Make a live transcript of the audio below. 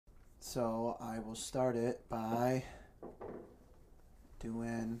So I will start it by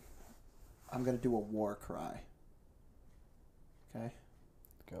I'm going to do a war cry. Okay?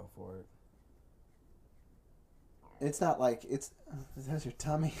 Go for it. It's not like there's your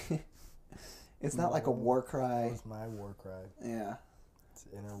tummy. It's not like a war cry. That was my war cry. Yeah. It's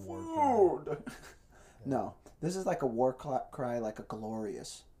inner war cry. No, this is like a war cry, like a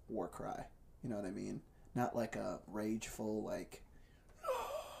glorious war cry. You know what I mean? Not like a rageful, like,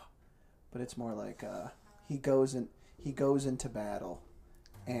 but it's more like he goes into battle,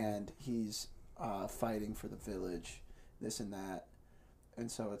 and he's fighting for the village, this and that, and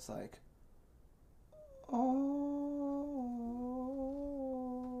so it's like,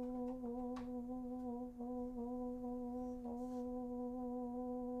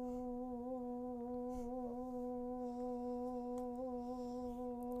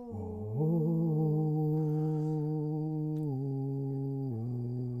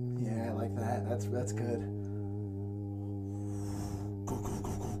 yeah, like that. That's good.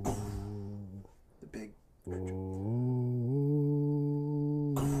 The big.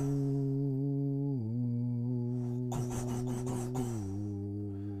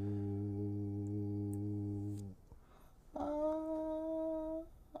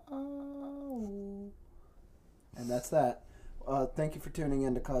 And that's that. Thank you for tuning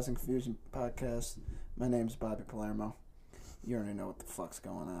in to Causing Confusion podcast. My name's Bobby Palermo. You already know what the fuck's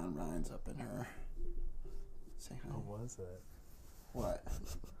going on. Ryan's up in her. Say hi. What was that? What?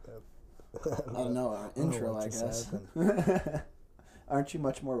 I don't know. Our intro, I guess. Happened. Aren't you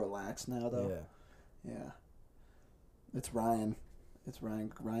much more relaxed now, though? Yeah. Yeah. It's Ryan. It's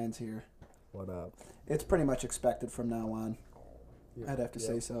Ryan. Ryan's here. What up? It's pretty much expected from now on. I'd have to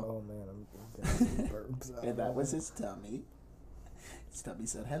say so. Oh man, I'm getting some burps out. And that was his tummy. His tummy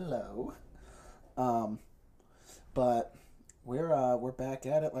said hello. But we're back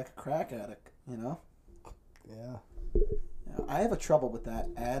at it like a crack addict, you know? Yeah. I have a trouble with that.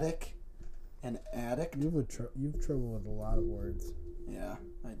 Addict and addict. You've trouble with a lot of words. Yeah,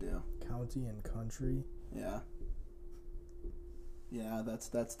 I do. County and country. Yeah. Yeah,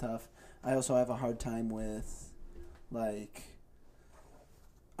 that's tough. I also have a hard time with, like,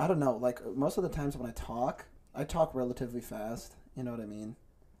 I don't know, like, most of the times when I talk relatively fast. You know what I mean?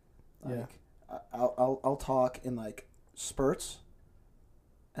 Like, yeah. I'll talk in, like, spurts,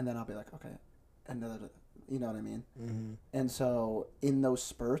 and then I'll be like, okay, and you know what I mean? Mm-hmm. And so in those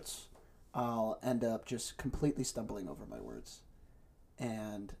spurts, I'll end up just completely stumbling over my words.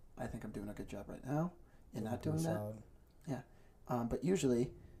 And I think I'm doing a good job right now in not doing that. Yeah. But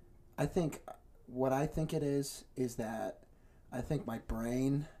usually, I think what I think it is that I think my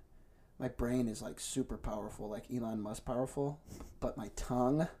brain is like super powerful, like Elon Musk powerful, but my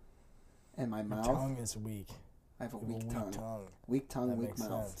tongue and my mouth. Your tongue is weak. I have a weak tongue. Weak tongue, that weak makes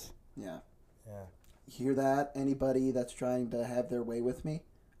mouth. Sense. Yeah. Yeah. Hear that? Anybody that's trying to have their way with me?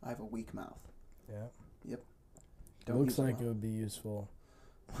 I have a weak mouth. Yeah. Yep. Don't looks like it would be useful.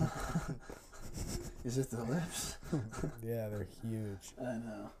 Is it the lips? Yeah, they're huge. I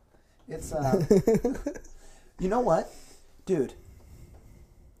know. It's you know what, dude?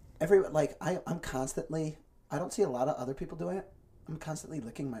 I'm constantly. I don't see a lot of other people doing it. I'm constantly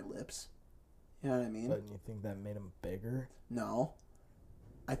licking my lips. You know what I mean? But you think that made them bigger? No.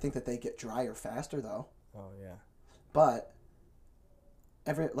 I think that they get drier faster though. Oh yeah. But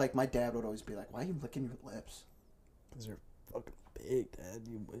my dad would always be like, "Why are you licking your lips?" Because they're fucking big, Dad.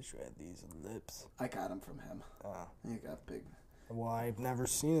 You wish you had these lips. I got them from him. Oh. He got big. Well, I've never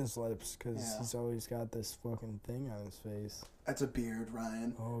seen his lips because Yeah. he's always got this fucking thing on his face. That's a beard,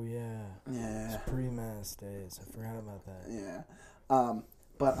 Ryan. Oh yeah. Yeah. It's pre-mass days. I forgot about that. Yeah.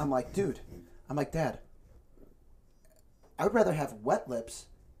 But I'm like, dude. I'm like, Dad. I would rather have wet lips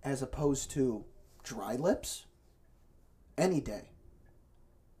as opposed to dry lips any day.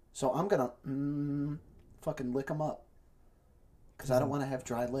 So I'm gonna fucking lick them up because I don't want to have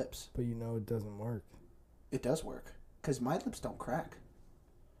dry lips. But you know it doesn't work. It does work because my lips don't crack.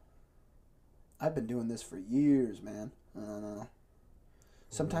 I've been doing this for years, man. I don't know.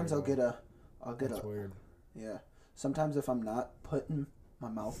 Sometimes I'll get That's weird. Yeah. Sometimes if I'm not putting my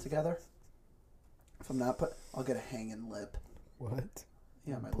mouth together, I'll get a hanging lip. What?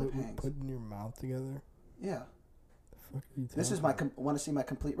 Yeah, my lip hangs. Putting your mouth together? Yeah. The fuck are you talking This is my want to see my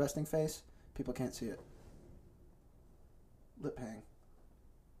complete resting face? People can't see it. Lip hang.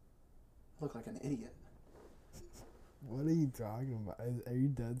 I look like an idiot. What are you talking about? Are you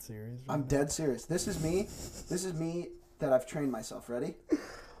dead serious? Right I'm now? dead serious. This is me. This is me that I've trained myself. Ready?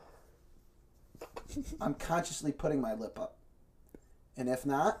 I'm consciously putting my lip up. And if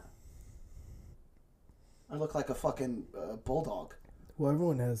not, I look like a fucking bulldog. Well,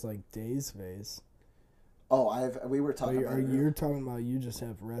 everyone has like Dave's face. Oh, we were talking about. You're talking about you just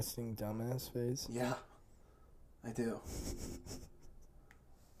have resting dumbass face? Yeah, I do.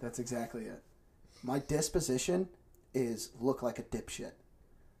 That's exactly it. My disposition is look like a dipshit.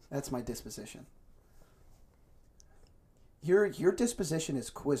 That's my disposition. Your disposition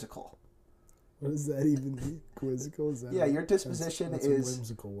is quizzical. What does that even mean? Quizzical? Is that your disposition that's is a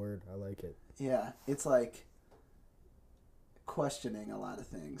whimsical word. I like it. Yeah, it's like questioning a lot of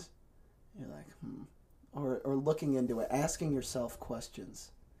things. You're like, or looking into it, asking yourself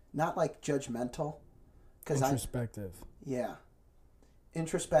questions, not like judgmental. Introspective. Yeah,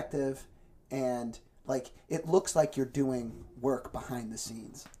 introspective, and like it looks like you're doing work behind the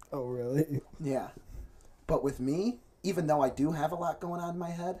scenes. Oh, really? Yeah, but with me, even though I do have a lot going on in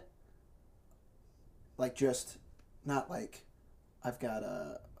my head, like just not like I've got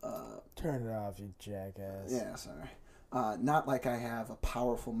a. Turn it off, you jackass. Yeah, sorry. Not like I have a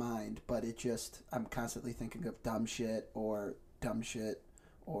powerful mind, but it just, I'm constantly thinking of dumb shit or dumb shit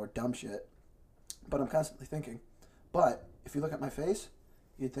or dumb shit. But I'm constantly thinking. But if you look at my face,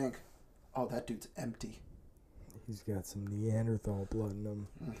 you'd think, oh, that dude's empty. He's got some Neanderthal blood in him.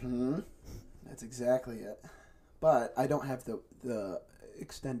 Mm-hmm. That's exactly it. But I don't have the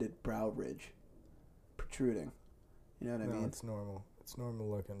extended brow ridge protruding. You know what I mean? It's normal. It's normal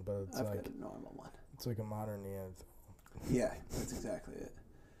looking, but it's I've like got a normal one. It's like a modern Neanderthal. Yeah, that's exactly it.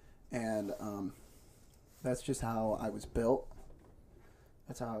 And that's just how I was built.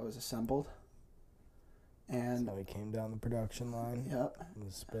 That's how I was assembled. And that's how he came down the production line. Yep. And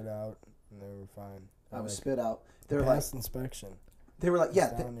was spit out, and they were fine. I was spit out. They were passed inspection. They were like,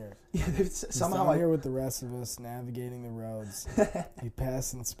 yeah. Down here. Yeah, somehow down here with the rest of us navigating the roads. He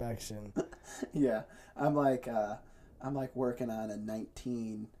passed inspection. Yeah, I'm like working on a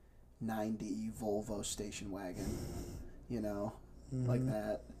 1990 Volvo station wagon. You know, like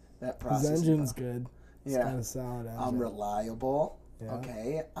that process. His engine's good. It's Yeah, got a solid engine. I'm reliable. Yeah.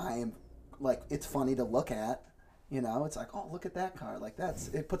 Okay, I am like it's funny to look at. You know, it's like, oh, look at that car. Like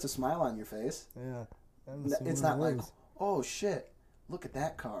it puts a smile on your face. Yeah. It's not like, oh shit, look at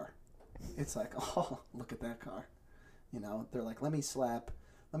that car. It's like, oh, look at that car. You know, they're like, let me slap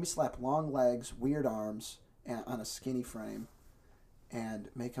long legs, weird arms, on a skinny frame, and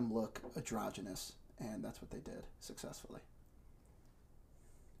make him look androgynous. And that's what they did successfully.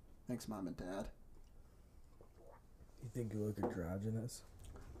 Thanks, Mom and Dad. You think you look androgynous?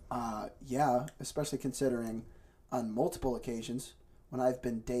 Yeah, especially considering on multiple occasions when I've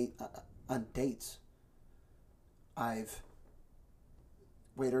been on dates,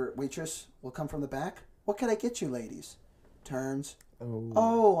 waitress will come from the back. What can I get you, ladies? Turns.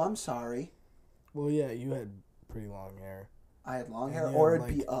 Oh, I'm sorry. Well, yeah, you had pretty long hair. I had long hair, or it'd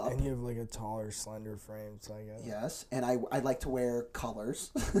be up. And you have like a taller, slender frame, so I guess. Yes, and I like to wear colors.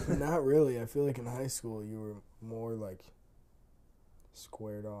 But not really. I feel like in high school you were more like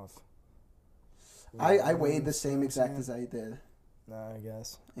squared off. I weighed the same exact as I did. No, I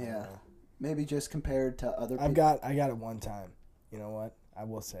guess. Yeah, maybe just compared to other people. I got it one time. You know what? I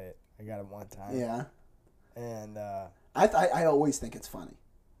will say it. I got it one time. Yeah. And I always think it's funny.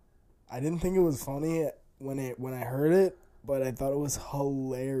 I didn't think it was funny when I heard it, but I thought it was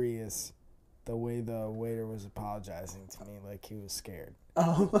hilarious the way the waiter was apologizing to me like he was scared.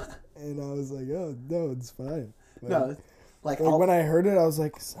 Oh. And I was like, oh, no, it's fine. No, like when I heard it, I was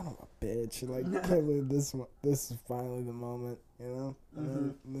like, son of a bitch. Like, I can't believe this is finally the moment, you know? Mm-hmm.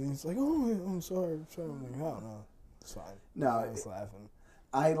 And then he's like, oh, I'm sorry. I'm like, oh, no, it's fine. No. I was laughing.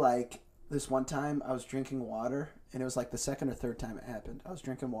 This one time I was drinking water, and it was like the second or third time it happened. I was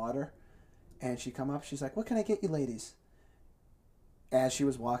drinking water, and she come up. She's like, what can I get you ladies? As she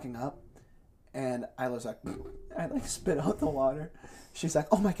was walking up, and I was like, I like spit out the water. She's like,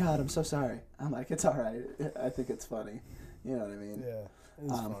 oh my God, I'm so sorry. I'm like, it's all right. I think it's funny. You know what I mean? Yeah,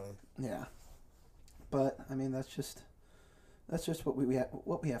 it's funny. Yeah. But, I mean, that's just what we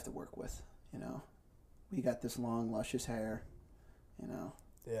have to work with, you know? We got this long, luscious hair, you know?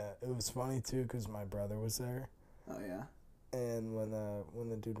 Yeah, it was funny, too, because my brother was there. Oh, yeah? And when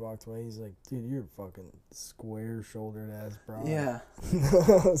the dude walked away, he's like, dude, you're a fucking square-shouldered ass bro. Yeah.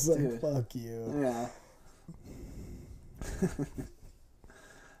 I was like, Dude. fuck you. Yeah.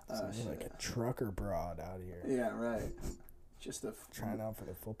 You're like a trucker broad out here. Yeah, right. Just trying out for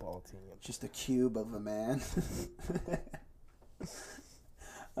the football team. Just a cube of a man.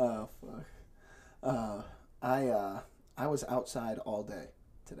 Oh, fuck. I was outside all day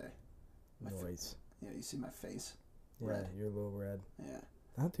today. Noise. Yeah, you see my face? Yeah, Red. you're a little red. Yeah.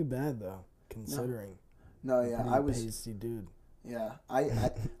 Not too bad though, considering. No, yeah, I was pasty dude. Yeah,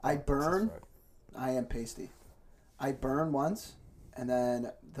 I burn. I am pasty. I burn once, and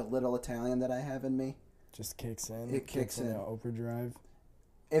then the little Italian that I have in me just kicks in. It kicks in overdrive.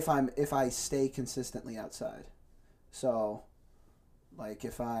 if I stay consistently outside. So, like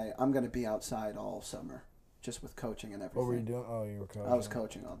I'm gonna be outside all summer, just with coaching and everything. What were you doing? Oh, you were coaching. I was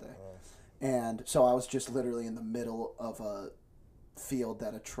coaching all day, Nice. and so I was just literally in the middle of a field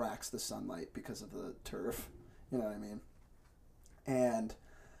that attracts the sunlight because of the turf. You know what I mean? And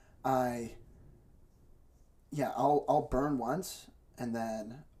I'll burn once, and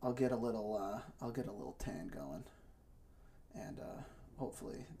then I'll get a little tan going, and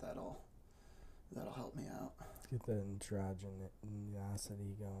hopefully that'll help me out. Get the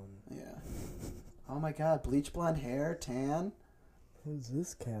androgenosity going. Yeah. Oh my God, bleach blonde hair, tan. Who's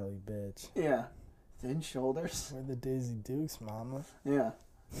this Cali bitch? Yeah. Thin shoulders. We're the Daisy Dukes, mama. Yeah.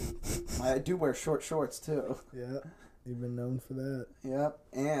 I do wear short shorts too. Yeah. You've been known for that. Yep.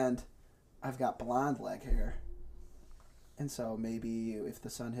 And I've got blonde leg hair. And so maybe if the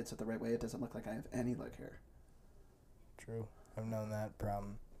sun hits it the right way, it doesn't look like I have any leg hair. True. I've known that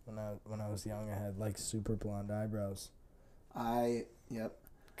problem. When I was young, I had like super blonde eyebrows. Yep.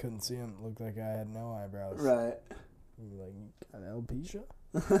 Couldn't see them. Looked like I had no eyebrows. Right. You like, got alopecia?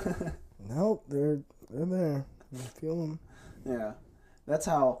 Nope, they're there. I feel them. Yeah. That's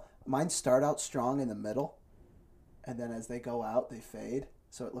how mine start out strong in the middle, and then as they go out, they fade.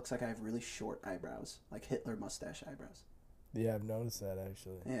 So it looks like I have really short eyebrows, like Hitler mustache eyebrows. Yeah, I've noticed that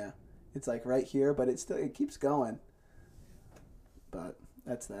actually. Yeah. It's like right here, but it keeps going. But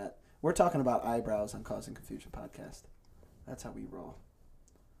that's that. We're talking about eyebrows on Causing Confusion podcast. That's how we roll.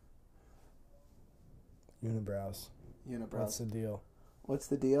 Unibrows. What's the deal? What's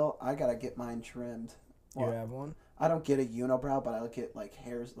the deal? I gotta get mine trimmed. You have one? I don't get a unibrow, but I'll get like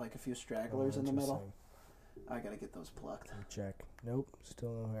hairs, like a few stragglers in the middle. I gotta get those plucked. Check. Nope,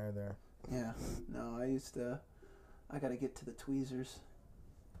 still no hair there. Yeah. No, I gotta get to the tweezers.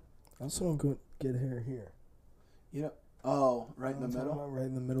 I also don't go get hair here. You know? Oh, right in the middle? Right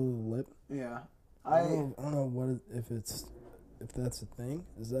in the middle of the lip? Yeah. I don't know if that's a thing.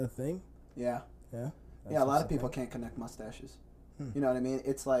 Is that a thing? Yeah. Yeah? Yeah, a lot of people can't connect mustaches. You know what I mean?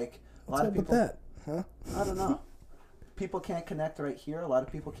 It's like a lot of people. What's up with that? Huh? I don't know. People can't connect right here. A lot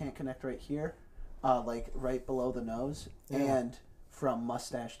of people can't connect right here, like right below the nose, and from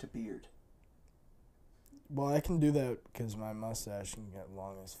mustache to beard. Well, I can do that because my mustache can get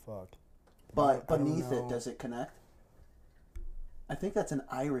long as fuck. But beneath it, does it connect? I think that's an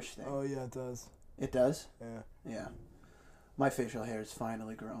Irish thing. Oh yeah, it does. It does? Yeah. Yeah. My facial hair is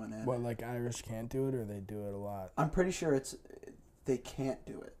finally growing in. What, like Irish can't do it, or they do it a lot? I'm pretty sure they can't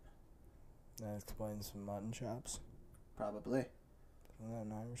do it. That explains some mutton chops. Probably. Isn't that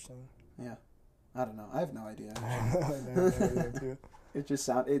an Irish thing? Yeah. I don't know. I have no idea. Too.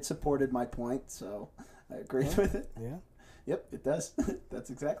 It supported my point, so I agreed with it. Yeah? Yep, it does. That's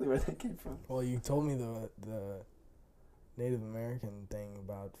exactly where they came from. Well, you told me the Native American thing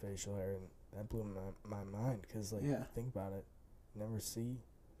about facial hair, and that blew my mind, because, like, think about it. Never see.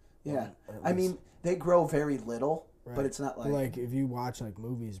 Yeah. I mean, they grow very little, right. But it's not like... Like, if you watch, like,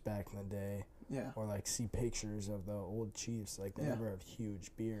 movies back in the day, yeah, or, like, see pictures of the old chiefs, like, they never have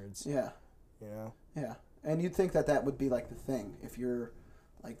huge beards. Yeah. You know? Yeah. And you'd think that would be, like, the thing. If you're,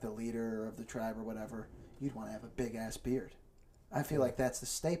 like, the leader of the tribe or whatever, you'd want to have a big-ass beard. I feel like that's the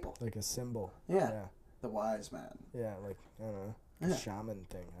staple. Like a symbol. Yeah. The wise man. Yeah, like, I don't know, shaman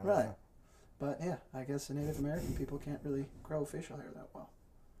thing. I don't know. But, yeah, I guess the Native American people can't really grow facial hair that well.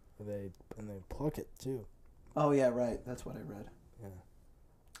 They pluck it, too. Oh, yeah, right. That's what I read. Yeah.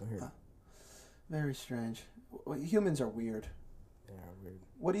 Weird. Very strange. Humans are weird. They are weird.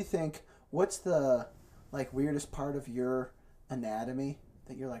 What do you think? What's the, like, weirdest part of your anatomy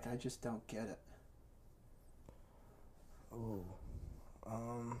that you're like, I just don't get it? Ooh.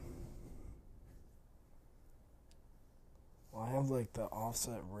 Well, I have, like, the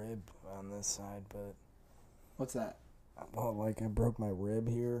offset rib on this side, but... What's that? Well, like, I broke my rib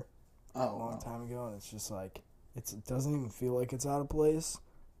here a long time ago, and it's just, like, it doesn't even feel like it's out of place,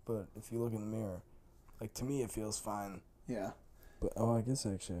 but if you look in the mirror, like, to me, it feels fine. Yeah. But, I guess,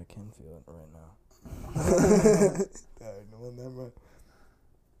 actually, I can feel it right now. Never mind.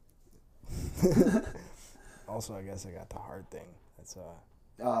 Also, I guess I got the heart thing. That's,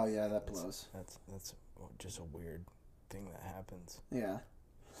 oh, yeah, that blows. That's just a weird thing that happens. Yeah.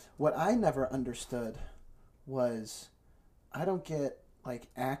 What I never understood was I don't get, like,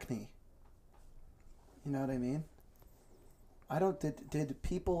 acne. You know what I mean? I don't... Did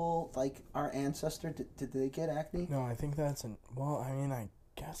people, like, our ancestor, did they get acne? No, I think that's well, I mean, I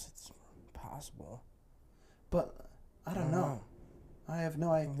guess it's possible. But I don't know. I have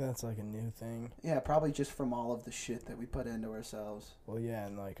no I idea. think that's like a new thing. Yeah, probably just from all of the shit that we put into ourselves. Well, yeah,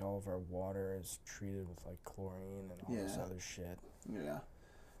 and like all of our water is treated with like chlorine and all this other shit. Yeah.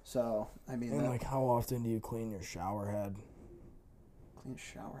 So, I mean... And like, how often do you clean your shower head? Clean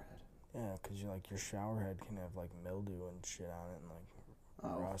shower head? Yeah, because your shower head can have like mildew and shit on it and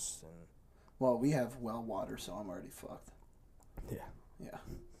like rust and... Well, we have well water, so I'm already fucked. Yeah. Yeah.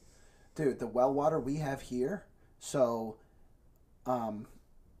 Dude, the well water we have here, so...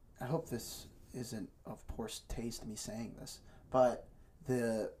 I hope this isn't of poor taste, me saying this, but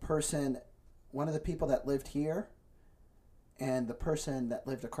one of the people that lived here and the person that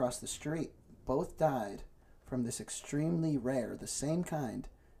lived across the street both died from this extremely rare, the same kind,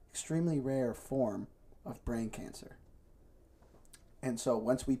 extremely rare form of brain cancer. And so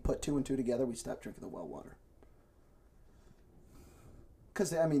once we put 2 and 2 together, we stopped drinking the well water.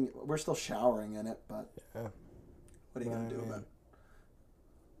 Because, I mean, we're still showering in it, but what are you going to do about it?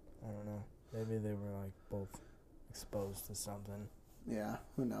 I don't know. Maybe they were like both exposed to something. Yeah,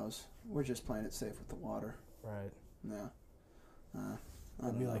 who knows? We're just playing it safe with the water. Right. Yeah.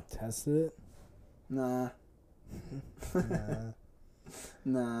 Have you like tested it? Nah.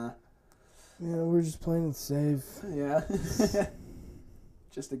 Nah. Yeah, we're just playing it safe. Yeah.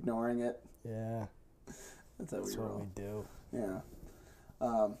 Just ignoring it. Yeah. That's what we do. Yeah.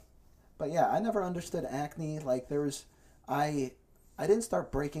 But yeah, I never understood acne. Like I didn't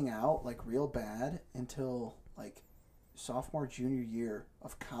start breaking out like real bad until like sophomore, junior year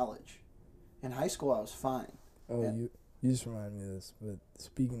of college. In high school, I was fine. Oh, you just remind me of this. But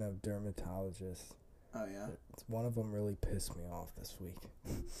speaking of dermatologists, oh yeah, one of them really pissed me off this week.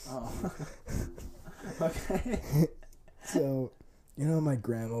 Oh, okay. So, my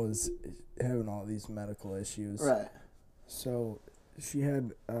grandma was having all these medical issues, right? So she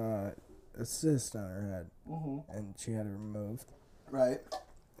had a cyst on her head, and she had it removed. Right.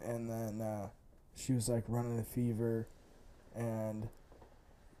 And then she was like running a fever, and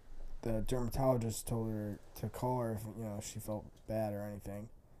the dermatologist told her to call her if she felt bad or anything.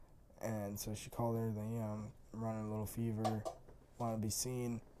 And so she called her, I'm running a little fever, want to be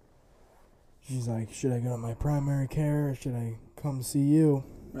seen. She's like, should I go to my primary care or should I come see you?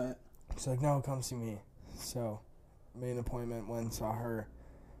 Right. She's like, no, come see me. So made an appointment, went and saw her.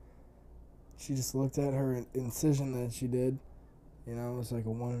 She just looked at her incision that she did. It was like a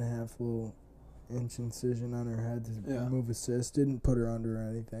 1.5 little inch incision on her head to remove a cyst. Didn't put her under or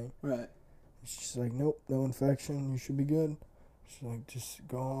anything. Right. She's like, nope, no infection. You should be good. She's like, just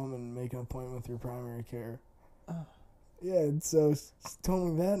go home and make an appointment with your primary care. Oh. Yeah, and so she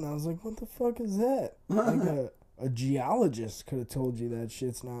told me that, and I was like, what the fuck is that? Like a geologist could have told you that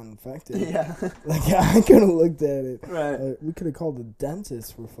shit's not infected. Yeah. Like, I could have looked at it. Right. We could have called the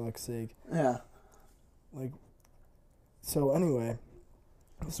dentist, for fuck's sake. Yeah. Like, so anyway,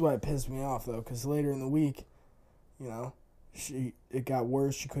 this is why it pissed me off, though, because later in the week, it got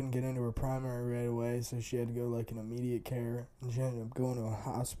worse. She couldn't get into her primary right away, so she had to go, like, in immediate care, and she ended up going to a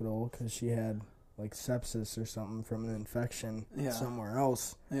hospital because she had, like, sepsis or something from an infection somewhere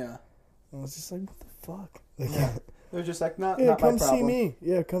else. Yeah. And I was just like, what the fuck? Like, they're just like, not come my problem. See me.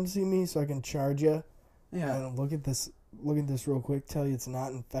 Yeah, come see me so I can charge you. Yeah. And look at this real quick, tell you it's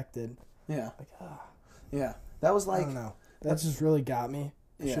not infected. Yeah. Like, Yeah. That was like... I don't know. That just really got me.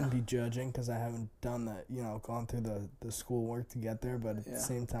 I shouldn't be judging because I haven't done that, gone through the school work to get there, but at the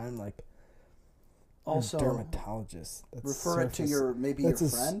same time, like, also, you're a dermatologist. That's refer it to your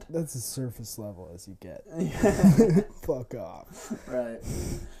friend. That's as surface level as you get. Fuck off. Right.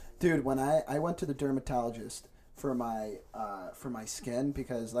 Dude, when I went to the dermatologist for my skin,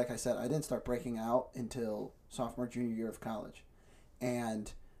 because like I said, I didn't start breaking out until sophomore, junior year of college.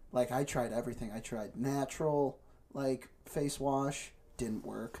 And like I tried everything. I tried natural like face wash, didn't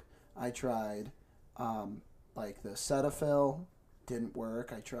work. I tried like the Cetaphil, didn't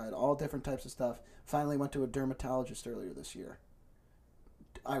work. I tried all different types of stuff. Finally went to a dermatologist earlier this year.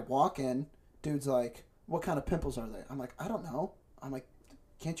 I walk in, dude's like, "What kind of pimples are they?" I'm like, "I don't know." I'm like,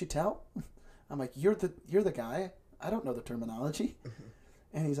 "Can't you tell?" I'm like, "You're the guy. I don't know the terminology."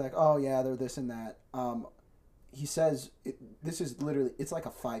 And he's like, "Oh yeah, they're this and that." He says, "This is literally, it's like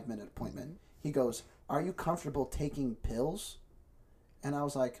a 5-minute appointment." He goes, "Are you comfortable taking pills?" And I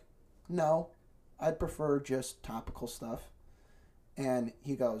was like, "No, I'd prefer just topical stuff." And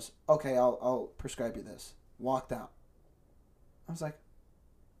he goes, "Okay, I'll prescribe you this." Walked out. I was like,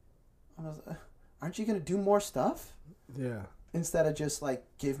 "Aren't you gonna do more stuff?" Yeah. Instead of just like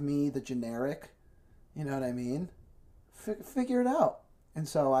give me the generic, you know what I mean? Figure it out. And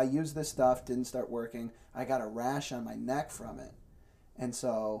so I used this stuff, didn't start working. I got a rash on my neck from it, and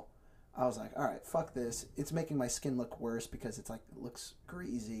so I was like, all right, fuck this. It's making my skin look worse because it's like it looks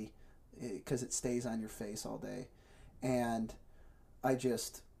greasy because it stays on your face all day. And I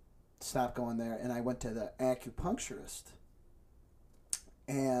just stopped going there and I went to the acupuncturist.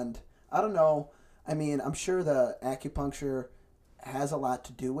 And I don't know. I mean, I'm sure the acupuncture has a lot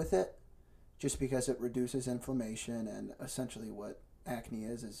to do with it just because it reduces inflammation, and essentially what acne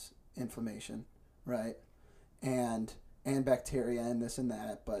is inflammation, right? And bacteria and this and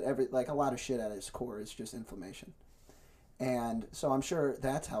that, but a lot of shit at its core is just inflammation. And so I'm sure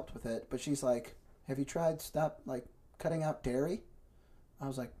that's helped with it. But she's like, "Have you tried cutting out dairy?" I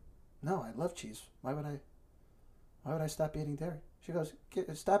was like, "No, I love cheese. Why would I stop eating dairy?" She goes,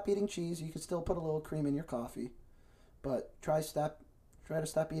 "Stop eating cheese. You can still put a little cream in your coffee, but try to stop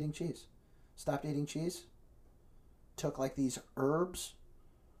eating cheese." Stopped eating cheese. Took like these herbs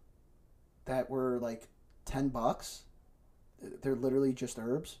that were like $10. They're literally just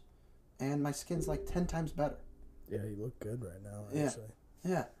herbs, and my skin's like 10 times better. Yeah, you look good right now. Actually.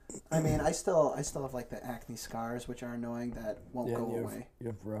 Yeah. I mean, I still have like the acne scars, which are annoying, that won't go away. You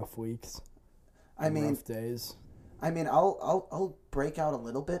have rough weeks. Rough days. I mean, I'll break out a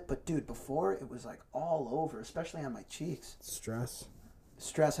little bit, but dude, before it was like all over, especially on my cheeks.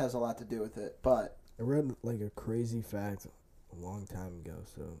 Stress has a lot to do with it, but I read like a crazy fact a long time ago,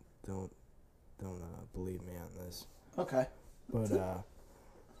 so don't believe me on this. Okay. But it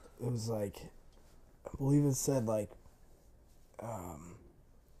was like, I believe it said like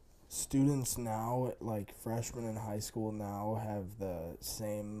students now, like freshmen in high school now, have the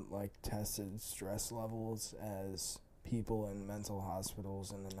same like tested stress levels as people in mental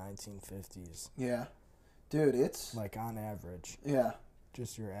hospitals in the 1950s. Yeah. Dude, it's like on average. Yeah.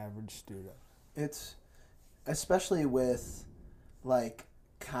 Just your average student. It's especially with like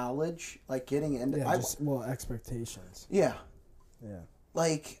college, like getting into expectations. Yeah. Yeah.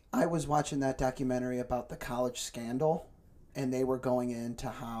 Like I was watching that documentary about the college scandal, and they were going into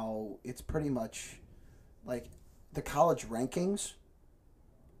how it's pretty much like the college rankings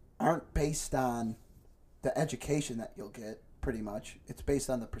aren't based on the education that you'll get, pretty much. It's based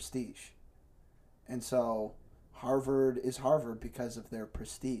on the prestige. And so Harvard is Harvard because of their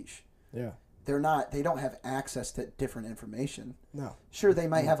prestige. Yeah. They don't have access to different information. No. Sure, they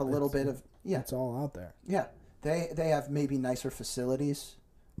might have a little bit of... Yeah. It's all out there. Yeah. They have maybe nicer facilities,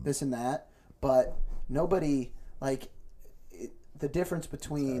 this and that, but nobody, the difference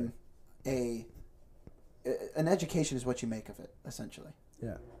between an education is what you make of it, essentially.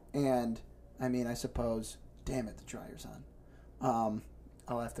 Yeah. And, I mean, I suppose... Damn it, the dryer's on.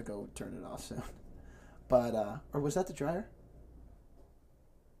 I'll have to go turn it off soon. But, or was that the dryer?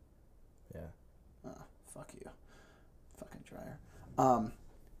 Yeah. Oh, fuck you. Fucking dryer.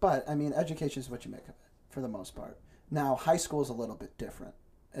 But, I mean, education is what you make of it, for the most part. Now, high school is a little bit different.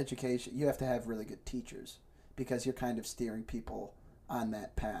 Education, you have to have really good teachers, because you're kind of steering people on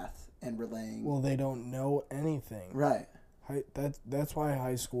that path and relaying... Well, they don't know anything. Right. That's why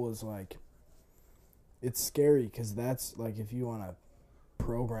high school is, like... It's scary, because that's, like, if you want to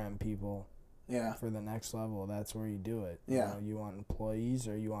program people... Yeah. For the next level, that's where you do it. Yeah. You want employees,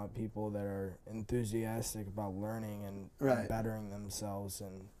 or you want people that are enthusiastic about learning and bettering themselves,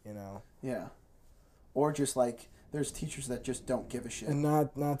 and Yeah. Or just like there's teachers that just don't give a shit. And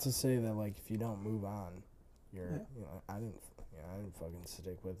not to say that like if you don't move on, I didn't fucking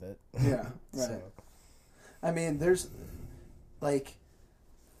stick with it. Yeah. Right. So. I mean, there's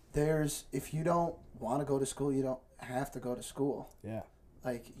if you don't want to go to school, you don't have to go to school. Yeah.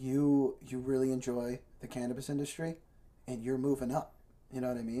 Like, you really enjoy the cannabis industry, and you're moving up. You know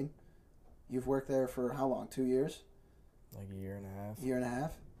what I mean? You've worked there for how long? 2 years? Like a year and a half. Year and a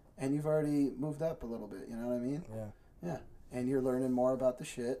half? And you've already moved up a little bit, you know what I mean? Yeah. Yeah. And you're learning more about the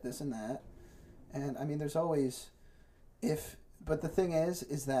shit, this and that. And, I mean, there's always... But the thing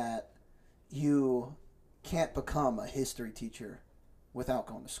is that you can't become a history teacher without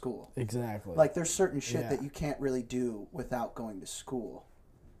going to school. Exactly. Like, there's certain shit that you can't really do without going to school.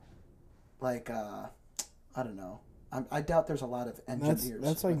 Like, I don't know. I doubt there's a lot of engineers.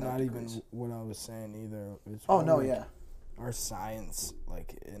 That's like not degrees. Even what I was saying either. It's yeah. Our science,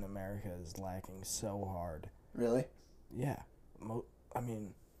 like, in America is lacking so hard. Really? Yeah. I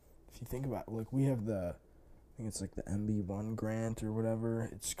mean, if you think about it, like, we have I think it's like the MB1 grant or whatever.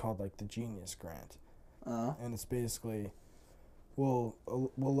 It's called, like, the Genius Grant. And it's basically... We'll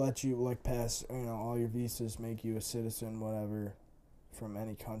let you, like, pass, all your visas, make you a citizen, whatever, from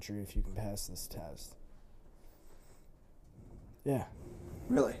any country if you can pass this test. Yeah.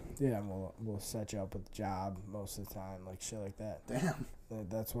 Really? Yeah, and we'll set you up with a job most of the time, like shit like that. Damn.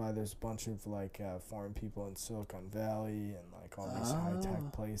 That's why there's a bunch of like foreign people in Silicon Valley and like all these high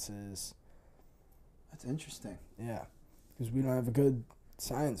tech places. That's interesting. Yeah, because we don't have a good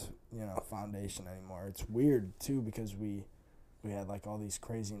science, foundation anymore. It's weird too because we had like all these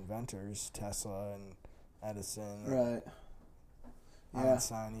crazy inventors, Tesla and Edison, Right.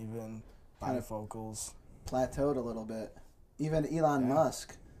 Einstein, even bifocals. Plateaued a little bit. Even Elon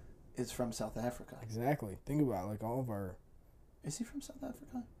Musk is from South Africa. Exactly. Think about it, like all of our. Is he from South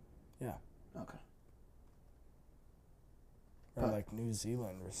Africa? Yeah. Okay. Or like New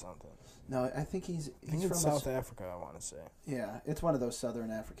Zealand or something. No, I think he's from South Africa, I want to say. Yeah, it's one of those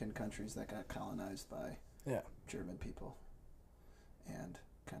southern African countries that got colonized by German people and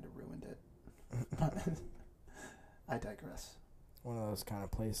kind of ruined it. I digress. One of those kind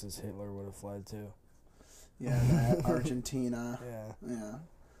of places Hitler would have fled to. Yeah, Argentina. Yeah.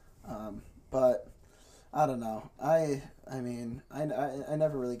 But I don't know. I mean, I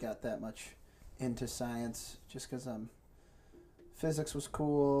never really got that much into science just because physics was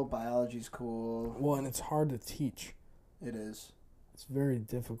cool, biology's cool. Well, and it's hard to teach. It is. It's very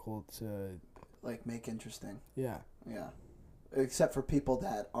difficult to like make interesting. Yeah. Yeah. Except for people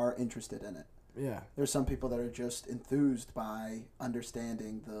that are interested in it. Yeah. There's some people that are just enthused by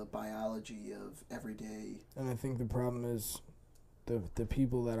understanding the biology of everyday. And I think the problem is the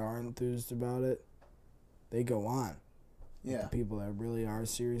people that are enthused about it, they go on. Yeah. The people that really are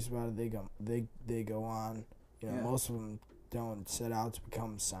serious about it, they go on. Most of them don't set out to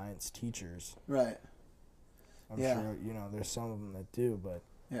become science teachers. Right. I'm sure, there's some of them that do, but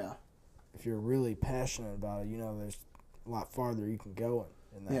yeah, if you're really passionate about it, there's a lot farther you can go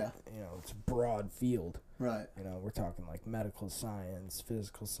in that. It's a broad field. Right. We're talking like medical science,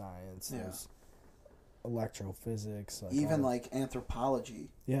 physical science, there's electrophysics. Even like anthropology.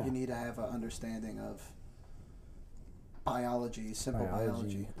 Yeah. You need to have an understanding of biology, simple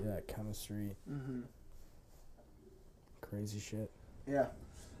biology. Yeah, chemistry. Mm-hmm. Crazy shit. Yeah.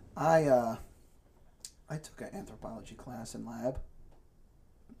 I took an anthropology class in lab.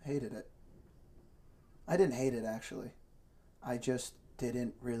 Hated it. I didn't hate it, actually. I just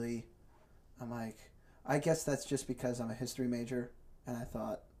didn't really... I'm like... I guess that's just because I'm a history major, and I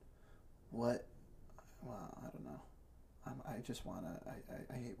thought, what... Well, I don't know. I just want to...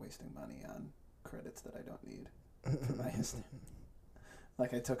 I hate wasting money on credits that I don't need for my history.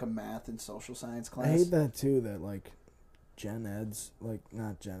 Like, I took a math and social science class. I hate that, too, that, like, gen eds, like,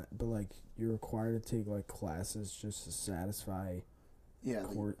 not gen ed, but, like, you're required to take, like, classes just to satisfy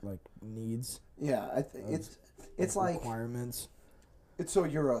needs. Yeah, it's like requirements. It's so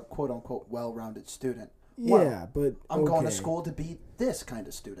you're a quote unquote well-rounded student. Yeah, but I'm going to school to be this kind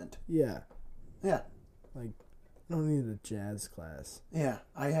of student. Yeah. Yeah. Like, I don't need a jazz class. Yeah,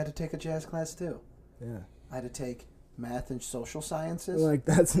 I had to take a jazz class too. Yeah. I had to take math and social sciences. Like,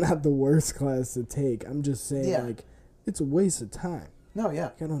 that's not the worst class to take. I'm just saying, like, it's a waste of time. No, yeah.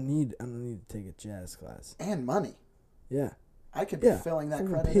 Like, I don't need to take a jazz class. And money. Yeah. I could be filling that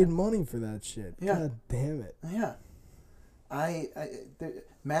credit. I paid money for that shit. Yeah. God damn it. Yeah.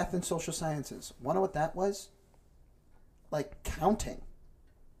 Math and social sciences. Wonder what that was? Like counting.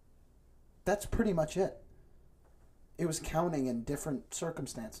 That's pretty much it. It was counting in different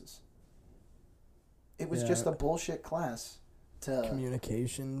circumstances. It was just a bullshit class to...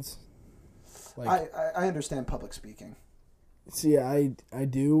 Communications. Like, I understand public speaking. See, I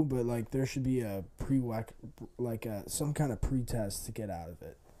do, but like there should be a some kind of pre-test to get out of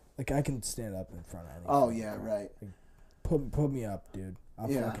it. Like I can stand up in front of anyone. Oh yeah, right. Like, put me up, dude. I'll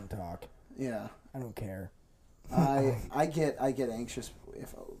fucking talk. Yeah. I don't care. I get anxious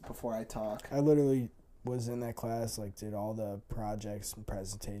before I talk. I literally was in that class, like did all the projects and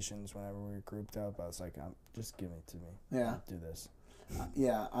presentations whenever we were grouped up. I was like, just give it to me. Yeah. I'll do this.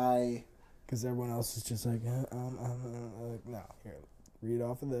 Because everyone else is just like, no, here, read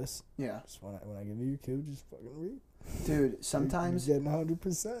off of this. Yeah. Just when I give you your cue, just fucking read. Dude, sometimes you're getting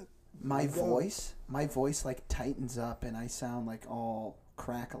 100%. My voice like tightens up and I sound like all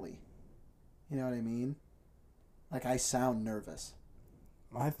crackly. You know what I mean? Like I sound nervous.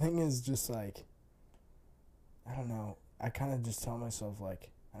 My thing is just like, I don't know. I kind of just tell myself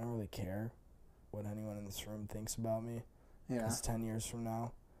like, I don't really care what anyone in this room thinks about me. Yeah. Because 10 years from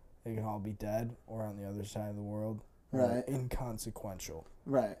now, they can all be dead or on the other side of the world. Right. Inconsequential.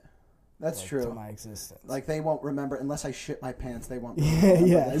 Right. That's true. To my existence. Like they won't remember unless I shit my pants. They won't.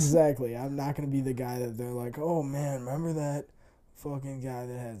 Yeah, exactly. I'm not gonna be the guy that they're like, oh man, remember that fucking guy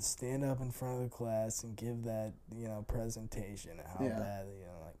that had to stand up in front of the class and give that presentation and how bad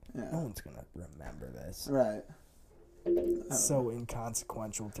no one's gonna remember this. Right. so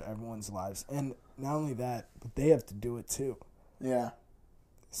inconsequential to everyone's lives. And not only that, but they have to do it too. Yeah.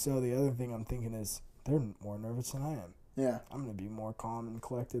 So the other thing I'm thinking is they're more nervous than I am. Yeah. I'm going to be more calm and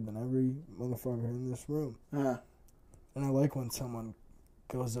collected than every motherfucker in this room. Yeah. And I like when someone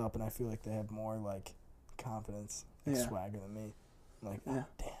goes up and I feel like they have more, like, confidence and swagger than me. I'm like, oh,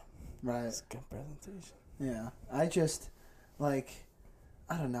 damn. Right. That's a good presentation. Yeah. I just, like,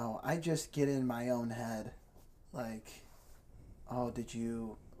 I don't know. I just get in my own head. Like, oh, did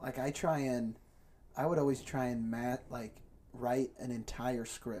you, like, I would always try and write an entire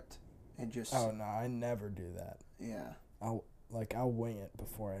script and just. Oh, no, I never do that. Yeah. I'll wing it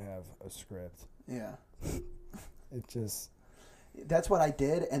before I have a script. Yeah. It just. That's what I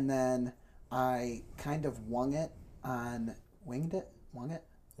did, and then I kind of wung it.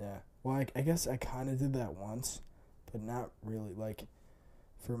 Yeah. Well, I guess I kind of did that once, but not really. Like,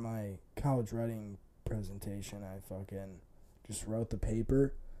 for my college writing presentation, I fucking just wrote the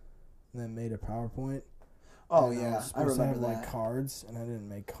paper and then made a PowerPoint. Oh, yeah. I remember to have, that. like, cards, and I didn't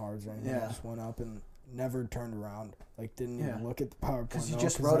make cards or anything. Yeah. I just went up and never turned around. Like, didn't even look at the PowerPoint. Because you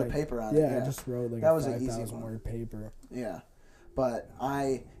just wrote a paper on it. Yeah, I just wrote, like, that was 5,000 word paper. Yeah. But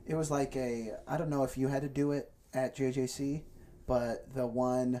it was like I don't know if you had to do it at JJC, but the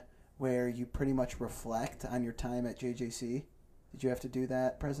one where you pretty much reflect on your time at JJC, did you have to do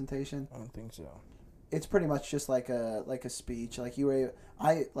that presentation? I don't think so. It's pretty much just like a speech. Like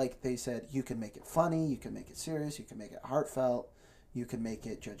they said, you can make it funny, you can make it serious, you can make it heartfelt, you can make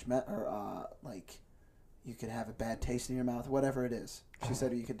it judgment or you could have a bad taste in your mouth, whatever it is. She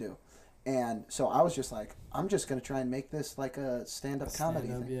said you could do. And so I was just like, I'm just going to try and make this like a stand-up comedy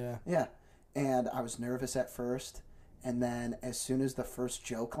thing. Yeah. Yeah. And I was nervous at first. And then as soon as the first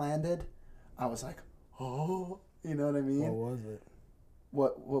joke landed, I was like, oh, you know what I mean? What was it?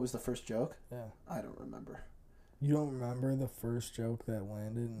 What was the first joke? Yeah. I don't remember. You don't remember the first joke that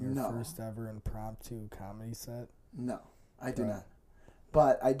landed in your No. first ever impromptu comedy set? No, I do not.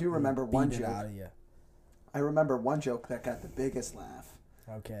 But I do remember one joke. Out of you. I remember one joke that got the biggest laugh.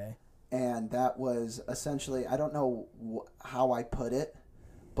 Okay. And that was essentially, I don't know how I put it,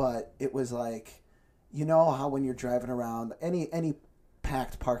 but it was like, you know how when you're driving around, any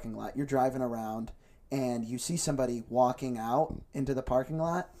packed parking lot, you're driving around and you see somebody walking out into the parking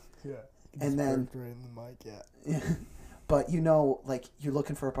lot. Yeah. And then. Right in the mic, yeah. But you know, like you're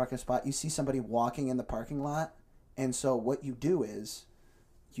looking for a parking spot, you see somebody walking in the parking lot, and so what you do is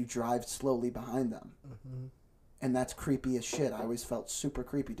you drive slowly behind them. Mm-hmm. And that's creepy as shit. I always felt super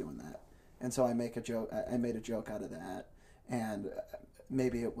creepy doing that. And so I made a joke out of that. And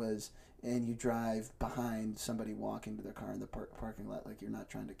maybe it was, and you drive behind somebody walking to their car in the parking lot like you're not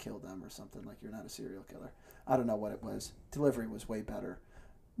trying to kill them or something, like you're not a serial killer. I don't know what it was. Delivery was way better.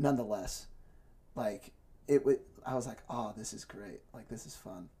 Nonetheless, like, I was like, oh, this is great. Like, this is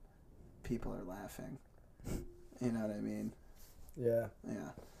fun. People are laughing. You know what I mean? Yeah. Yeah.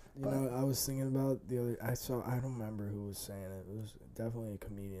 You know, I was thinking about I don't remember who was saying it. It was definitely a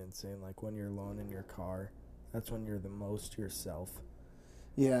comedian saying, like, when you're alone in your car, that's when you're the most yourself.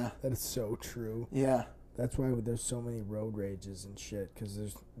 Yeah. That is so true. Yeah. That's why there's so many road rages and shit,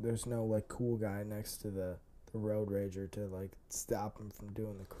 because there's no, like, cool guy next to the road rager to, like, stop him from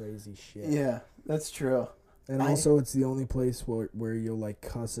doing the crazy shit. Yeah, that's true. And also, it's the only place where you'll, like,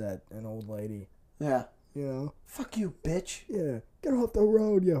 cuss at an old lady. Yeah. You know? Fuck you, bitch. Yeah. Get off the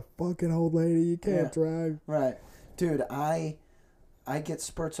road, you fucking old lady. You can't drive. Right. Dude, I get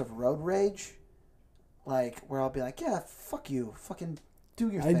spurts of road rage, like, where I'll be like, yeah, fuck you. Fucking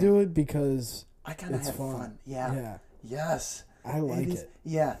do your thing. I do it because I kind of have fun. Yeah. Yeah. Yes. I like it.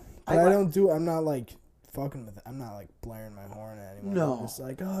 Yeah. But I don't do, I'm not, like, fucking with it. I'm not, like, blaring my horn at anyone. No. I'm just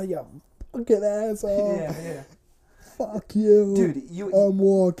like, oh, you fucking asshole. Yeah. Fuck you. Dude, I'm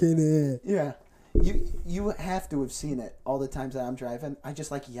walking it. Yeah. You have to have seen it all the times that I'm driving. I just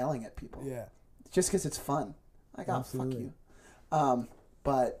like yelling at people. Yeah. Just because it's fun. Like, Absolutely. oh, fuck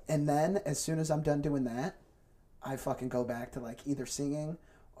you. And then as soon as I'm done doing that, I fucking go back to, like, either singing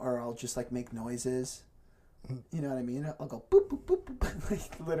or I'll just, like, make noises. You know what I mean? I'll go boop, boop, boop, boop.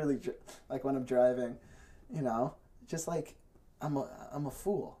 Like, literally, like, when I'm driving, you know? Just like, I'm a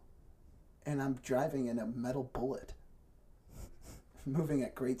fool. And I'm driving in a metal bullet. Moving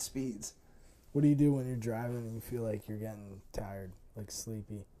at great speeds. What do you do when you're driving and you feel like you're getting tired, like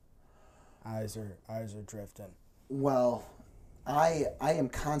sleepy? Eyes are drifting. Well, I am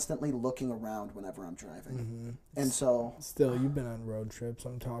constantly looking around whenever I'm driving. Mm-hmm. And so... Still, you've been on road trips.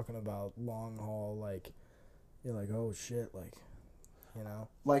 I'm talking about long haul, like, you're like, oh shit, like, you know?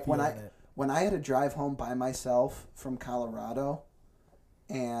 Like, when I had to drive home by myself from Colorado,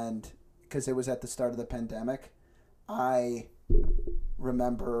 and because it was at the start of the pandemic, I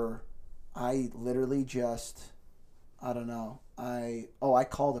remember I literally just, I don't know. I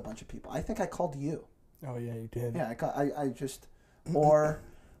called a bunch of people. I think I called you. Oh yeah, you did. Yeah, I just, or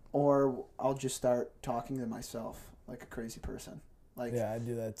I'll just start talking to myself like a crazy person. Like, yeah, I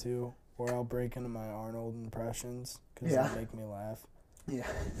do that too. Or I'll break into my Arnold impressions because Yeah. they make me laugh. yeah,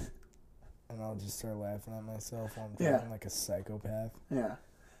 And I'll just start laughing at myself while I'm talking like a psychopath. yeah.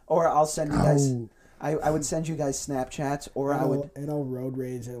 Or I'll send you guys. I would send you guys Snapchats, or I'll road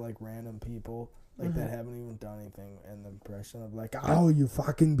rage at like random people like that haven't even done anything, and the impression of like, "Oh, you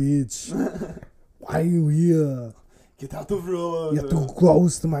fucking bitch! Why are you here? Get out the road. You're too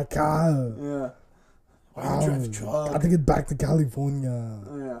close to my car. Yeah. Why you drive a truck? Gotta get back to California."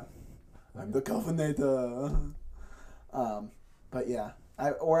 Yeah. I'm the governator. But yeah,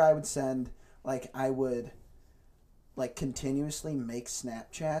 I would send, like, I would, like, continuously make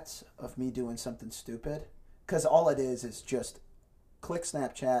Snapchats of me doing something stupid, because all it is just click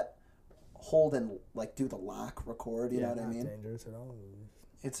Snapchat, hold and, like, do the lock record. You know what I mean? Not dangerous at all.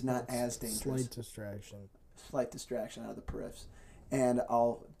 It's not as dangerous. Slight distraction out of the periffs, and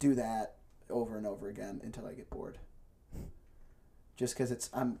I'll do that over and over again until I get bored. Just because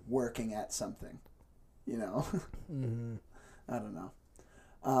I'm working at something, you know. Mm-hmm. I don't know.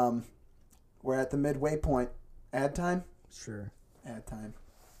 We're at the midway point. Ad time? Sure. Ad time.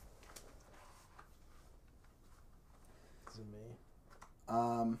 Is it me?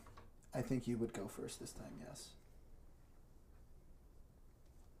 I think you would go first this time, yes.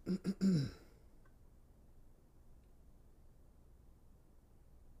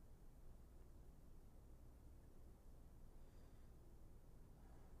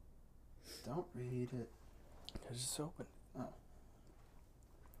 Don't read it. I just opened. Oh.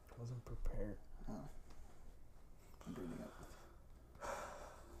 I wasn't prepared. Oh. I'm reading it.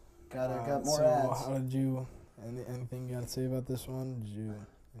 Got more ads. How did you... Anything you got to say about this one? Did you...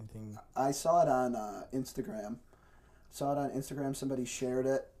 Anything... I saw it on Instagram. Somebody shared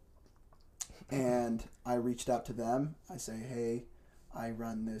it. And I reached out to them. I say, hey, I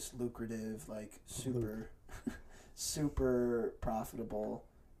run this lucrative, like, super profitable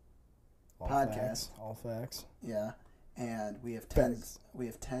podcast. All facts. Yeah. And we have tens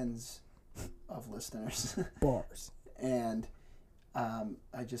of listeners. Bars. And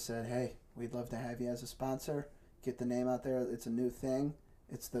I just said, hey, we'd love to have you as a sponsor. Get the name out there. It's a new thing.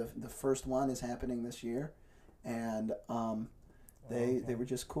 It's the first one is happening this year. And they were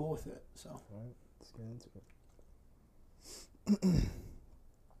just cool with it. So all right, let's get into it.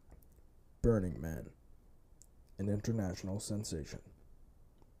 Burning Man, an international sensation.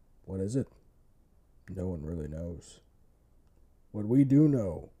 What is it? No one really knows. What we do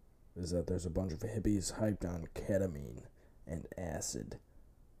know is that there's a bunch of hippies hyped on ketamine and acid.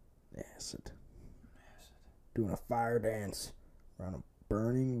 Doing a fire dance around a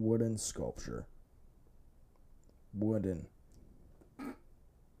burning wooden sculpture. Wooden.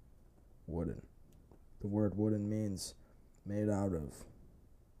 The word wooden means made out of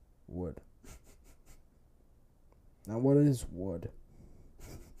wood. Now, what is wood?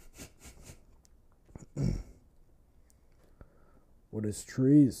 What is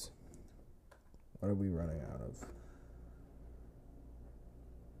trees? What are we running out of?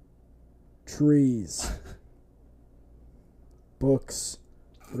 Trees. Books.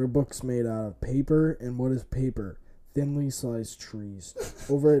 What are books made out of? Paper. And what is paper? Thinly sliced trees.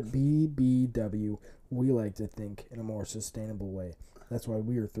 Over at BBW, we like to think in a more sustainable way. That's why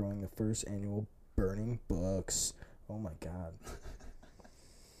we are throwing the first annual Burning Books. Oh my god.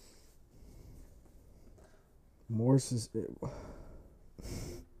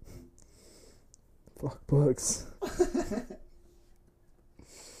 Fuck books.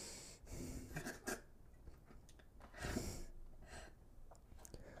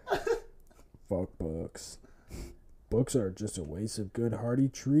 Fuck books. Books are just a waste of good hardy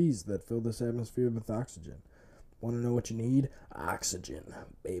trees that fill this atmosphere with oxygen. Want to know what you need? Oxygen,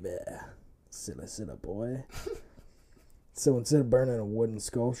 baby. Sitta, boy. So instead of burning a wooden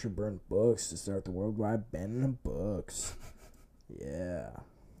sculpture, burn books to start the worldwide banning of books. Yeah.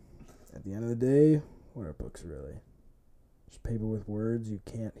 At the end of the day, what are books really? Just paper with words you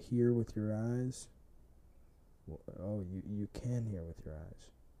can't hear with your eyes. Oh, you can hear with your eyes.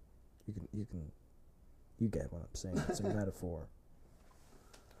 You get what I'm saying. It's a metaphor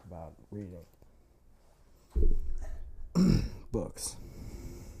about reading. Books.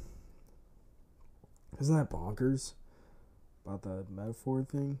 Isn't that bonkers? About the metaphor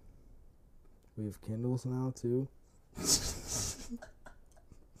thing? We have Kindles now, too.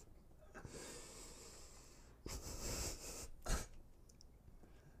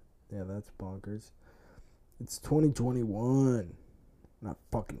 Yeah, that's bonkers. It's 2021. Not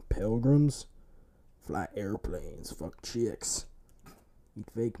fucking pilgrims. Fly airplanes. Fuck chicks. Eat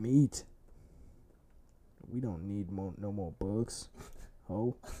fake meat. We don't need no more books.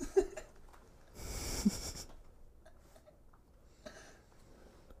 Ho. We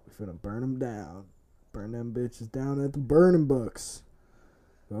finna burn them down. Burn them bitches down at the Burning Books.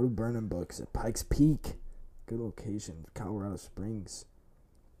 Go to Burning Books at Pikes Peak. Good location, Colorado Springs.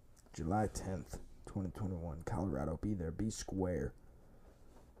 July 10th, 2021. Colorado, be there, be square.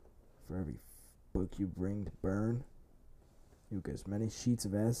 For every book you bring to burn, you get as many sheets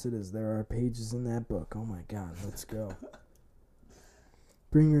of acid as there are pages in that book. Oh my god, let's go.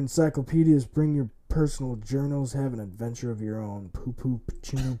 Bring your encyclopedias, bring your personal journals, have an adventure of your own. Poo poo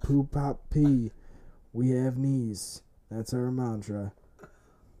pachino poo pop pee. We have knees. That's our mantra.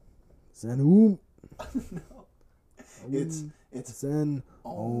 Zen No. It's Zen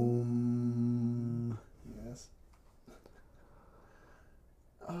Om. Yes.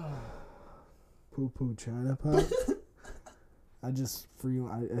 Poo poo China Pop. I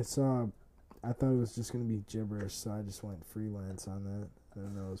thought it was just gonna be gibberish, so I just went freelance on that. I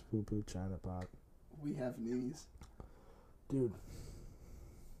didn't know it was poo poo China Pop. We have knees. Dude,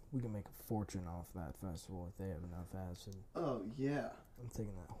 we can make a fortune off that festival if they have enough acid. Oh yeah. I'm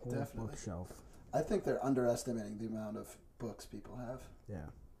taking that whole bookshelf. I think they're underestimating the amount of books people have. Yeah,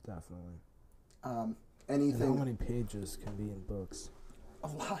 definitely. Anything. And how many pages can be in books? A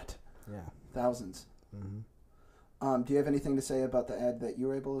lot. Yeah. Thousands. Mm-hmm. Do you have anything to say about the ad that you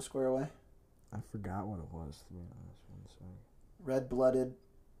were able to square away? I forgot what it was, to be honest. One second. Red-blooded.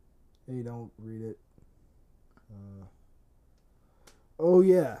 Hey, don't read it. Oh,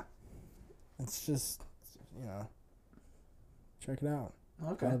 yeah. It's just, check it out.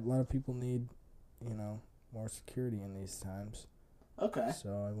 Okay. A lot of people need, more security in these times. Okay.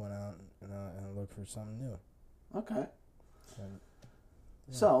 So I went out and looked for something new. Okay. And,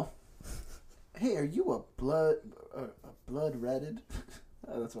 yeah. So, hey, are you a blood-redded?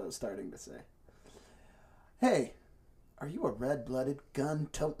 That's what I was starting to say. Hey, are you a red-blooded,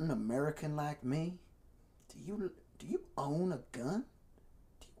 gun-toting American like me? Do you own a gun?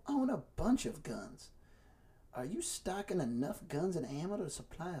 Do you own a bunch of guns? Are you stocking enough guns and ammo to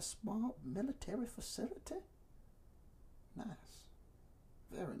supply a small military facility? Nice.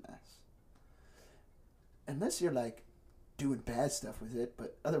 Very nice. Unless you're like doing bad stuff with it,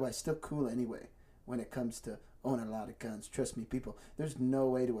 but otherwise still cool anyway when it comes to owning a lot of guns. Trust me, people, there's no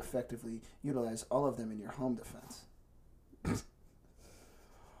way to effectively utilize all of them in your home defense.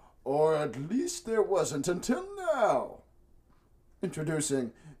 Or at least there wasn't until now.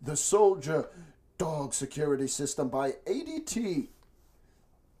 Introducing the Soldier Dog Security System by ADT.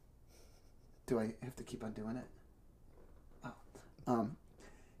 Do I have to keep on doing it? Oh.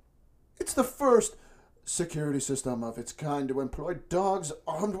 It's the first security system of its kind to employ dogs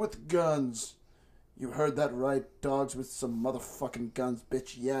armed with guns. You heard that right, dogs with some motherfucking guns,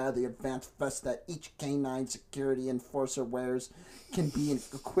 bitch. Yeah, the advanced vest that each canine security enforcer wears can be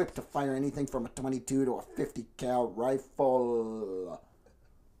equipped to fire anything from a 22 to a 50 cal rifle.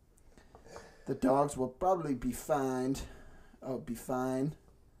 The dogs will probably be fined. Oh, be fine.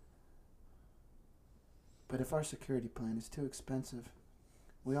 But if our security plan is too expensive,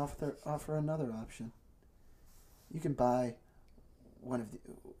 we offer another option. You can buy one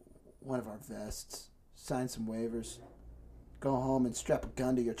of our vests, sign some waivers, go home and strap a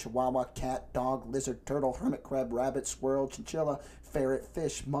gun to your chihuahua, cat, dog, lizard, turtle, hermit crab, rabbit, squirrel, chinchilla, ferret,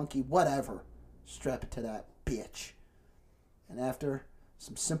 fish, monkey, whatever. Strap it to that bitch. And after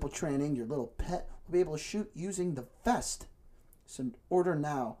some simple training, your little pet will be able to shoot using the vest. So order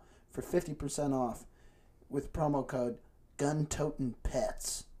now for 50% off with promo code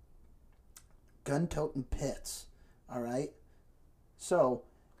GUNTOTINPETS. GUNTOTINPETS. All right? So,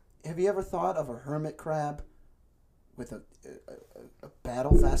 have you ever thought of a hermit crab with a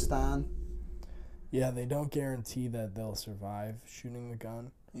battle vest on? Yeah, they don't guarantee that they'll survive shooting the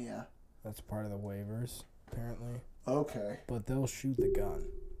gun. Yeah. That's part of the waivers, apparently. Okay. But they'll shoot the gun.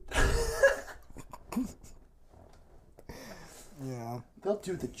 Yeah. They'll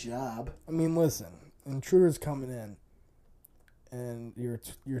do the job. I mean, listen, intruders coming in, and your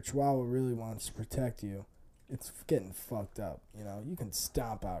chihuahua really wants to protect you. It's getting fucked up, You can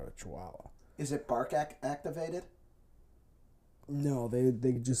stomp out a chihuahua. Is it bark activated? No, they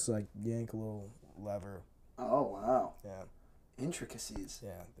just yank a little lever. Oh wow. Yeah. Intricacies.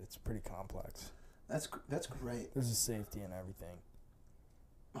 Yeah, it's pretty complex. That's great. There's a safety and everything.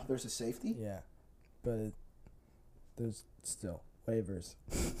 Oh, there's a safety? Yeah, but there's still waivers.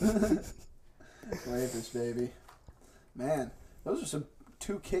 Waivers, baby. Man, those are some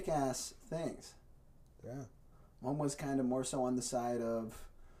two kick-ass things. Yeah. One was kind of more so on the side of,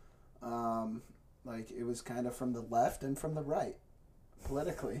 like, it was kind of from the left and from the right,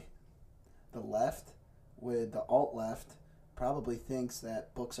 politically. The left, with the alt-left, probably thinks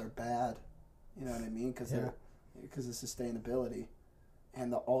that books are bad. You know what I mean? Because of sustainability.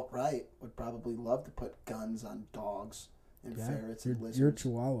 And the alt-right would probably love to put guns on dogs and ferrets and lizards. Your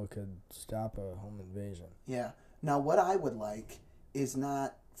Chihuahua could stop a home invasion. Yeah. Now, what I would like is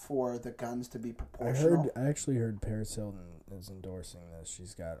not for the guns to be proportional. I actually heard Paris Hilton is endorsing this.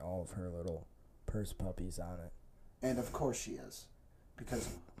 She's got all of her little purse puppies on it. And of course she is. Because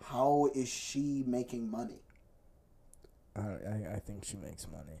how is she making money? I think she makes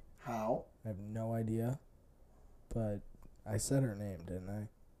money. How? I have no idea. But I said her name, didn't I?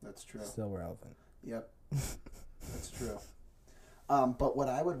 That's true. Still relevant. Yep. That's true. But what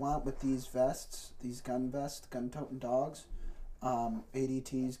I would want with these vests, these gun-toting dogs,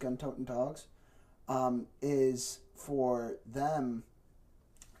 ADT's gun-toting dogs, is for them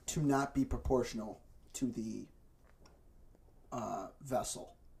to not be proportional to the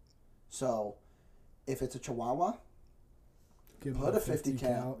vessel. So, if it's a Chihuahua, put a 50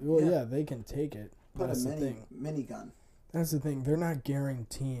 cal. Well, yeah, they can take it. Put a minigun. That's the thing. They're not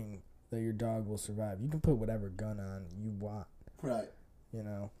guaranteeing that your dog will survive. You can put whatever gun on you want. Right. You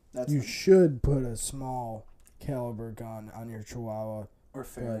know, you should put a small caliber gun on your Chihuahua or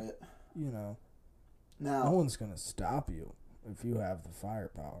ferret. But, you know, now no one's gonna stop you if you have the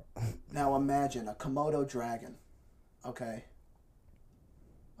firepower. Now imagine a Komodo dragon, okay?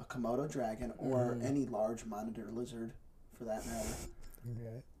 A Komodo dragon or any large monitor lizard, for that matter.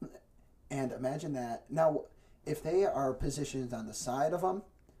 Okay. And imagine that. Now, if they are positioned on the side of them,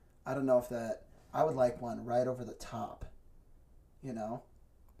 I don't know if that. I would like one right over the top. You know,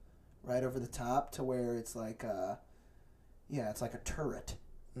 right over the top to where it's like it's like a turret,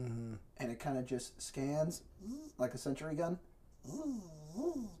 and it kind of just scans like a sentry gun. I'm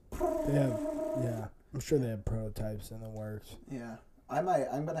sure they have prototypes in the works. Yeah, I'm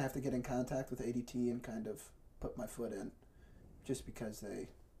gonna have to get in contact with ADT and kind of put my foot in, just because they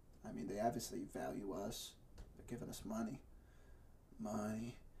obviously value us. They're giving us money,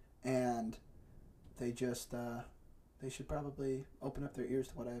 and they just. They should probably open up their ears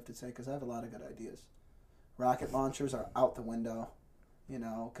to what I have to say, because I have a lot of good ideas. Rocket launchers are out the window, you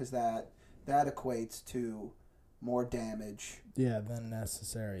know, because that equates to more damage. Yeah, than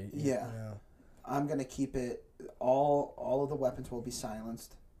necessary. Yeah. You know. I'm going to keep it, all of the weapons will be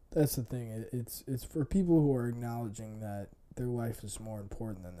silenced. That's the thing. It's for people who are acknowledging that their life is more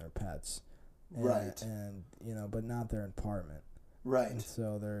important than their pets. Right. And, you know, but not their apartment. Right. And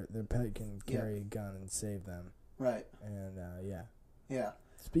so their pet can carry a gun and save them. Right. And, yeah. Yeah.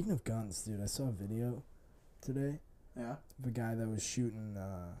 Speaking of guns, dude, I saw a video today. Yeah. Of a guy that was shooting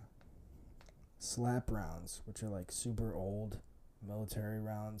slap rounds, which are like super old military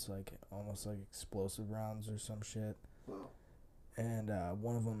rounds, like almost like explosive rounds or some shit. Whoa. And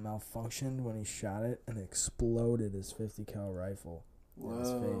one of them malfunctioned when he shot it and exploded his 50 cal rifle in his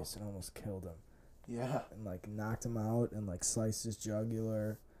face and almost killed him. Yeah. And like knocked him out and like sliced his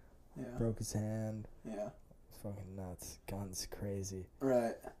jugular. Yeah. Broke his hand. Yeah. Fucking nuts. Guns crazy.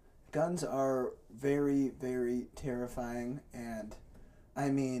 Right. Guns are very, very terrifying, and I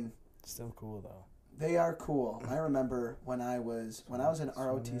mean, still cool though. They are cool. I remember when I was in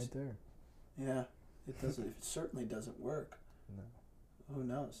ROTC. Right there. Yeah, it certainly doesn't work. No. Who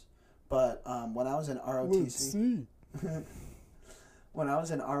knows? But when I was in ROTC, when I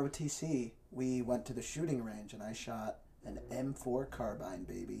was in ROTC, we went to the shooting range and I shot an M4 carbine,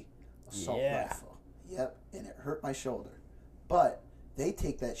 baby, assault rifle. Yep, and it hurt my shoulder. But they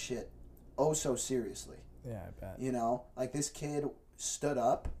take that shit oh so seriously. Yeah, I bet. You know, like this kid stood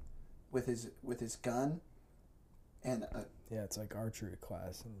up with his gun, and yeah, it's like archery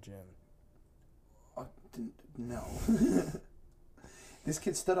class in the gym. No. This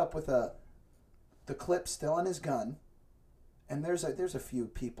kid stood up with the clip still on his gun, and there's a few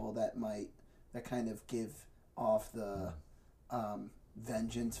people that kind of give off the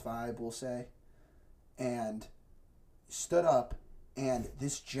vengeance vibe, we'll say, and stood up, and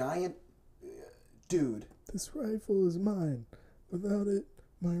this giant dude. This rifle is mine. Without it,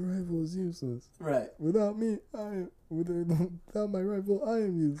 my rifle is useless. Right. Without my rifle, I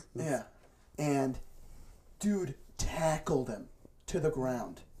am useless. Yeah. And dude tackled him to the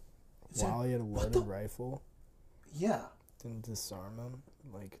ground. While he had a loaded rifle? Yeah. Didn't disarm him?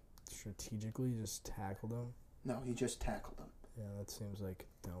 Like, strategically just tackled him? No, he just tackled him. Yeah, that seems like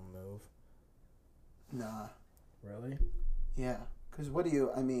a dumb move. Nah. Really? Yeah. Because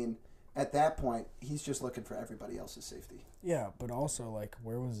at that point, he's just looking for everybody else's safety. Yeah, but also, like,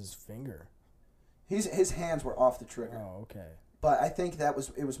 where was his finger? His hands were off the trigger. Oh, okay. But I think it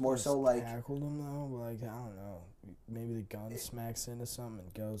was more Just so like tackled him though. Like, I don't know. Maybe the gun smacks into something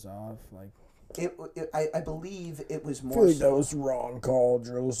and goes off. Like, I believe it was I more. feel like that was wrong call,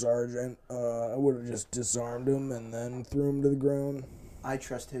 drill sergeant. I would have just disarmed him and then threw him to the ground. I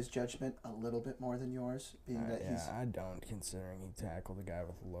trust his judgment a little bit more than yours, being that he's. I don't, considering he tackled a guy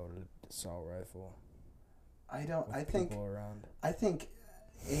with a loaded assault rifle. I don't. With I think. people around. I think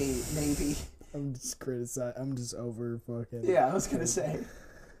maybe. I'm just criticizing. I'm just over fucking. Yeah, I was gonna say.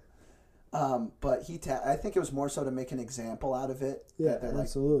 But I think it was more so to make an example out of it. Yeah,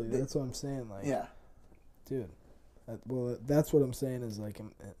 absolutely. That's what I'm saying. Like, yeah, dude. Well, that's what I'm saying is, like,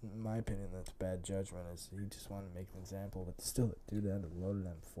 in my opinion, that's bad judgment. Is he just wanted to make an example, but still, the dude had a loaded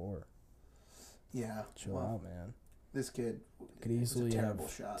M4. Yeah. Chill out, man. This kid could easily have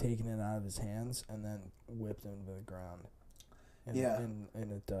taken it out of his hands and then whipped him to the ground. And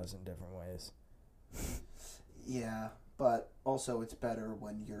it does in different ways. Yeah, but also it's better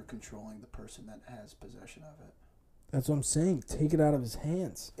when you're controlling the person that has possession of it. That's what I'm saying. Take it out of his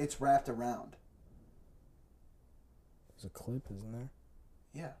hands. It's wrapped around. There's a clip, isn't there?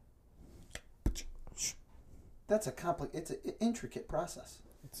 Yeah. That's it's an intricate process.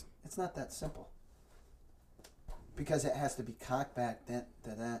 It's not that simple. Because it has to be cocked back to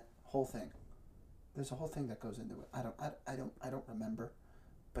that whole thing. There's a whole thing that goes into it. I don't remember,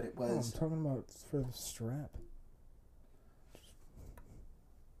 but it was. No, I'm talking about for the strap.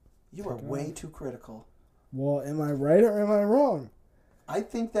 You are way too critical. Well, am I right or am I wrong? I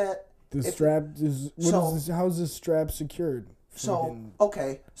think that the strap is. How's this strap secured?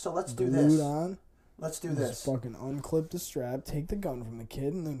 Okay, so let's do this. Glued on. Let's do this. Fucking unclip the strap, take the gun from the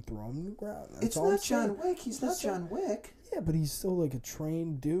kid, and then throw him to the ground. It's not John Wick. He's not John Wick. Yeah, but he's still like a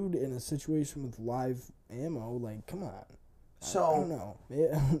trained dude in a situation with live ammo. Like, come on. So I don't know.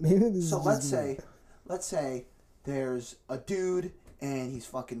 Maybe this. So let's say there's a dude and he's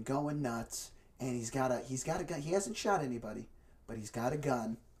fucking going nuts, and he's got a gun. He hasn't shot anybody, but he's got a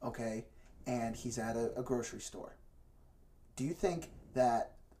gun. Okay, and he's at a grocery store. Do you think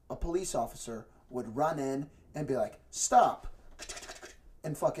that a police officer would run in and be like, stop,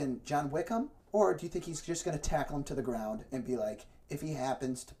 and fucking John Wick him? Or do you think he's just going to tackle him to the ground and be like, if he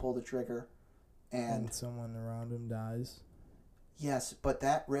happens to pull the trigger and someone around him dies? Yes, but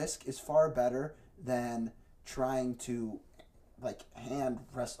that risk is far better than trying to, like,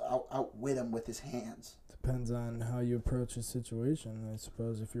 outwit him with his hands. Depends on how you approach the situation. I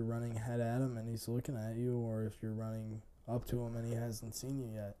suppose if you're running head at him and he's looking at you, or if you're running up to him and he hasn't seen you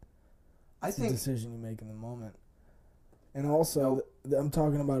yet. It's a decision you make in the moment. And also, I'm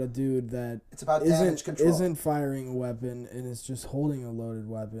talking about a dude that it's about damage control. Isn't firing a weapon and is just holding a loaded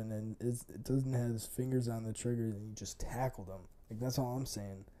weapon and it doesn't have his fingers on the trigger and you just tackled him. Like, that's all I'm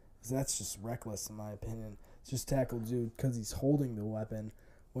saying. 'Cause that's just reckless in my opinion. It's just tackle dude because he's holding the weapon,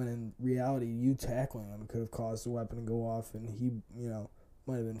 when in reality, you tackling him could have caused the weapon to go off and he,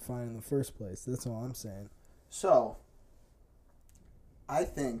 might have been fine in the first place. That's all I'm saying. So, I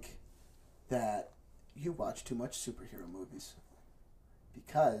think that you watch too much superhero movies.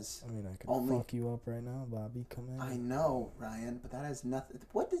 Because I could fuck you up right now, Bobby. Come in. I know, Ryan, but that has nothing.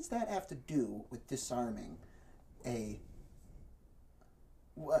 What does that have to do with disarming a?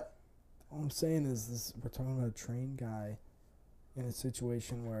 What? All I'm saying is this: we're talking about a trained guy in a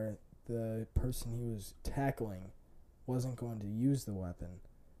situation where the person he was tackling wasn't going to use the weapon.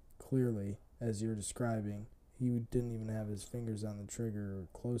 Clearly, as you're describing, he didn't even have his fingers on the trigger or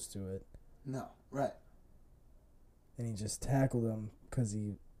close to it. No, right. And he just tackled him because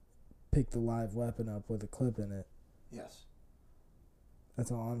he picked the live weapon up with a clip in it. Yes.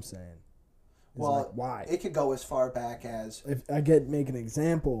 That's all I'm saying. Well, why? It could go as far back as... If I make an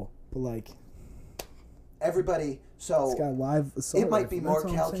example, but like... Everybody, so... It's got live assault. It might be more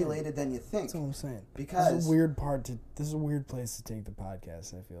calculated than you think. That's all I'm saying. Because... This is a weird place to take the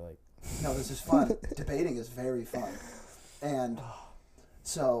podcast, I feel like. No, this is fun. Debating is very fun. And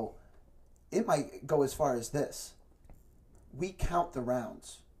so, it might go as far as this. We count the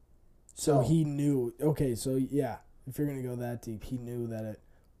rounds. So he knew... Okay, so yeah, if you're going to go that deep, he knew that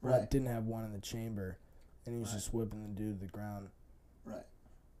it didn't have one in the chamber, and he was just whipping the dude to the ground. Right.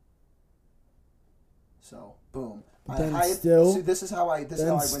 So, boom. But then still... See, this is how I win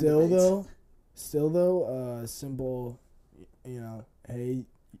debates. Still though, simple, hey,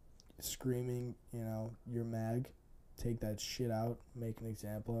 screaming, you're mag, take that shit out, make an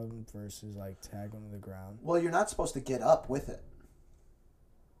example of him versus, like, tag him to the ground. Well, you're not supposed to get up with it.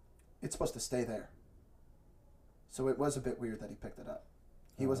 It's supposed to stay there. So it was a bit weird that he picked it up.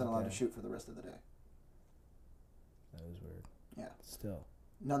 He wasn't allowed to shoot for the rest of the day. That was weird. Yeah. Still.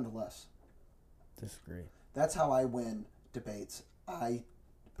 Nonetheless. disagree. That's how I win debates. I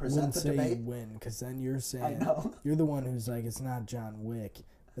present the debate. You win, because then you're saying I know. You're the one who's like, it's not John Wick,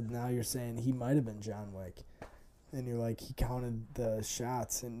 but now you're saying he might have been John Wick, and you're like, he counted the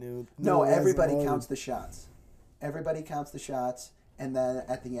shots and knew. No, everybody counts the shots. Everybody counts the shots, and then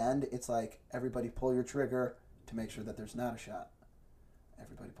at the end, it's like everybody pull your trigger to make sure that there's not a shot.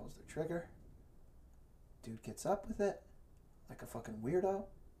 Everybody pulls their trigger. Dude gets up with it like a fucking weirdo.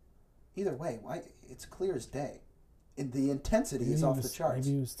 Either way, why it's clear as day. And the intensity is off the charts.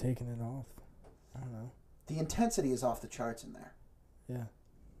 Maybe he was taking it off. I don't know. The intensity is off the charts in there. Yeah.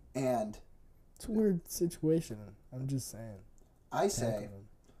 And it's a weird situation. I'm just saying. I say,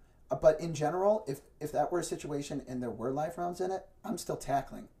 but in general, if that were a situation and there were life rounds in it, I'm still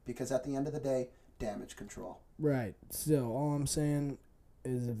tackling because at the end of the day, damage control. Right. Still, all I'm saying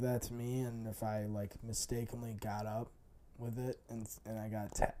is if that's me and if I like mistakenly got up with it and I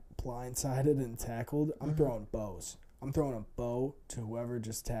got blindsided and tackled, I'm throwing bows. I'm throwing a bow to whoever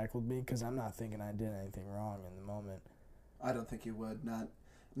just tackled me because I'm not thinking I did anything wrong in the moment. I don't think you would. Not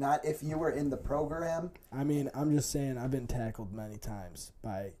if you were in the program. I mean, I'm just saying I've been tackled many times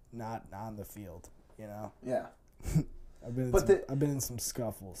by not on the field, you know? Yeah. I've been in some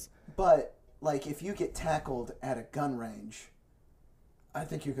scuffles. But like if you get tackled at a gun range, I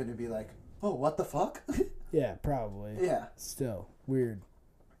think you're going to be like, "Oh, what the fuck?" Yeah, probably. Yeah. Still weird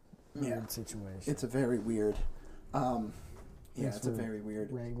situation. It's a very weird. It's a very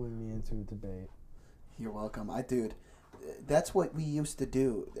weird. Wrangling me into a debate. You're welcome. Dude, that's what we used to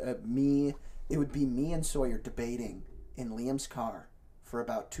do. It would be me and Sawyer debating in Liam's car for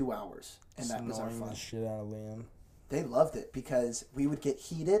about 2 hours, and that was our fun. The shit out of Liam. They loved it because we would get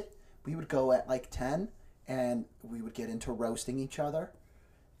heated. We would go at like 10, and we would get into roasting each other,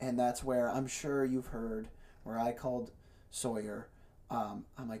 and that's where I'm sure you've heard where I called Sawyer. I'm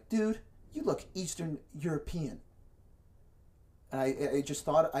like, dude, you look Eastern European. And I just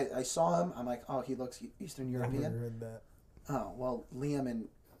thought, I saw him. I'm like, oh, he looks Eastern European. Never heard that. Oh, well, Liam and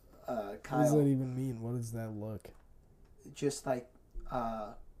Kyle. What does that even mean? What does that look? Just like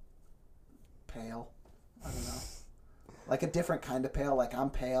pale. I don't know. Like a different kind of pale. Like I'm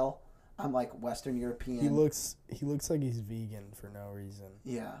pale. I'm like Western European. He looks like he's vegan for no reason.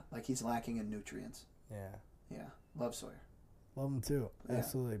 Yeah, like he's lacking in nutrients. Yeah. Love Sawyer. Love him too. Yeah.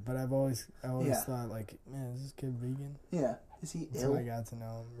 Absolutely. But I've always thought like, man, is this kid vegan? Yeah. Is he Until I got to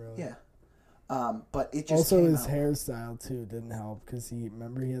know him, really. Yeah. But it just also came his out. hairstyle too didn't help because he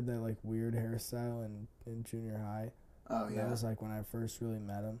had that like weird hairstyle in junior high. Oh yeah. That was like when I first really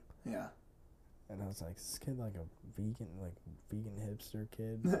met him. Yeah. And I was like, is this kid like a vegan hipster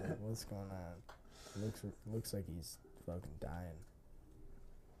kid? Like, what's going on? Looks like he's fucking dying.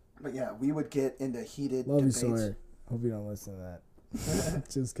 But yeah, we would get into heated Love debates. you, Sawyer. Hope you don't listen to that.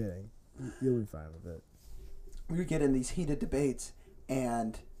 Just kidding. You'll be fine with it. We would get in these heated debates,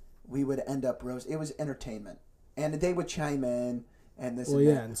 and we would end up It was entertainment, and they would chime in, and this. Well, and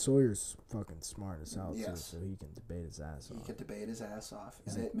yeah, that. And Sawyer's fucking smart as hell too, Yes. so he can debate his ass off. He could debate his ass off,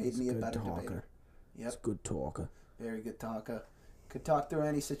 and He's it made me a better talker. debater. Yep. He's a good talker. Very good talker. Could talk through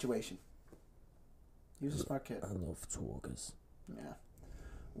any situation. He was a smart kid. I love talkers. Yeah.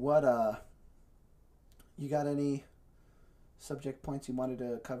 What you got any subject points you wanted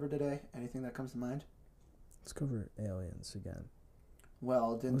to cover today? Anything that comes to mind? Let's cover aliens again.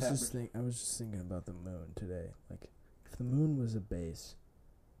 Well, I was just thinking about the moon today. Like, if the moon was a base,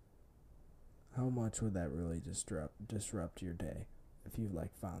 how much would that really disrupt your day? If you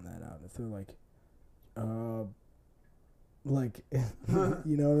like found that out, if they're like, you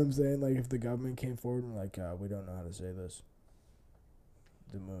know what I'm saying? Like, if the government came forward and like, we don't know how to say this.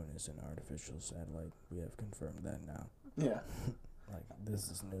 The moon is an artificial satellite. We have confirmed that now. Yeah. Like, this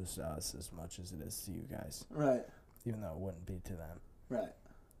is news to us as much as it is to you guys. Right. Even though it wouldn't be to them. Right.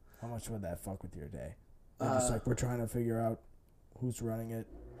 How much would that fuck with your day? They're just like, we're trying to figure out who's running it.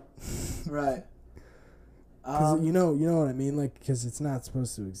 Right. Because you know what I mean? Like, because it's not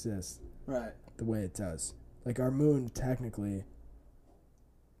supposed to exist. Right. The way it does. Like, our moon, technically,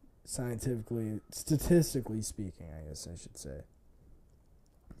 scientifically, statistically speaking, I guess I should say,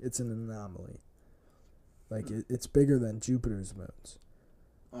 it's an anomaly. Like, it's bigger than Jupiter's moons.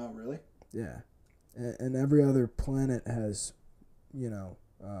 Oh, really? Yeah. And every other planet has,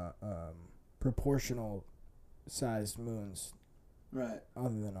 proportional sized moons. Right.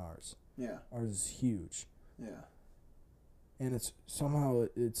 Other than ours. Yeah. Ours is huge. Yeah. And it's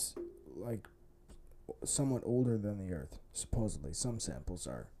like somewhat older than the Earth, supposedly. Some samples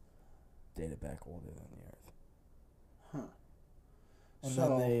are dated back older than the Earth. Huh. And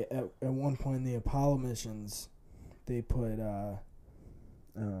then they, at one point in the Apollo missions, they put,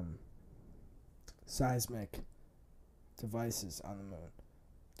 seismic devices on the moon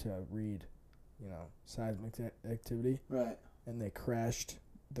to read, seismic activity. Right. And they crashed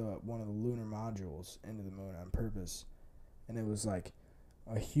one of the lunar modules into the moon on purpose, and it was like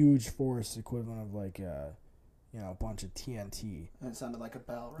a huge force equivalent of like a bunch of TNT. And it sounded like a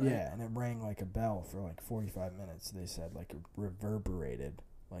bell, right? Yeah, and it rang like a bell for like 45 minutes. They said like it reverberated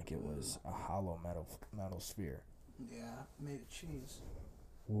like it was a hollow metal sphere. Yeah, made of cheese.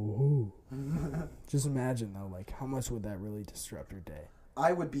 Woohoo! Just imagine though, like how much would that really disrupt your day?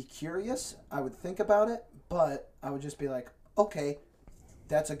 I would be curious. I would think about it, but I would just be like, okay,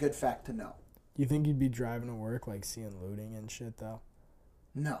 that's a good fact to know. You think you'd be driving to work like seeing looting and shit though?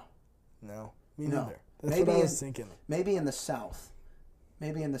 No. No? Me neither. That's maybe what I was thinking. Maybe in the South.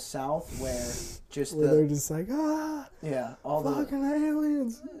 Maybe in the South where just where they're just like, yeah, all fucking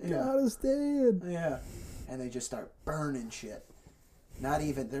aliens got us dead. Yeah. And they just start burning shit.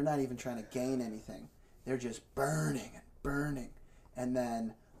 They're not even trying to gain anything. They're just burning and burning. And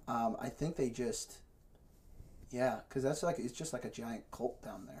then I think they just, because it's just like a giant cult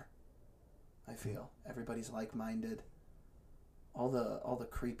down there. I feel everybody's like-minded. All the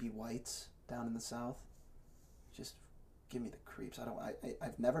creepy whites down in the South, just give me the creeps.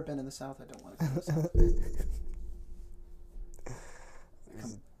 I've never been in the South. I don't want to go to the South.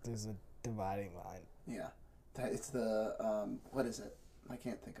 There's a dividing line. Yeah, it's the what is it? I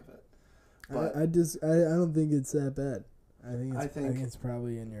can't think of it. But I don't think it's that bad. I think it's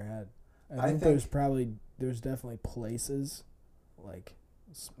probably in your head. I think there's definitely places like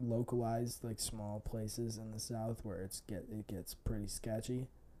localized, like small places in the South where it gets pretty sketchy.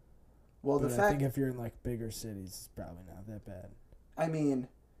 Well, but I think if you're in like bigger cities, it's probably not that bad. I mean,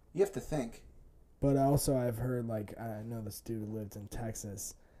 you have to think. But also, I've heard, like, I know this dude who lived in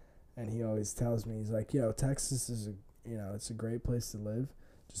Texas, and he always tells me, he's like, yo, Texas is it's a great place to live.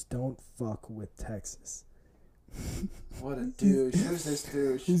 Just don't fuck with Texas. What a douche. Who's this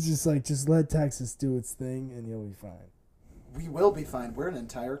douche? He's just like, just let Texas do its thing, and you'll be fine. We will be fine. We're an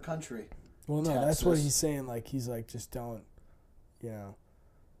entire country. Well, no, that's what he's saying. Like, he's like, just don't,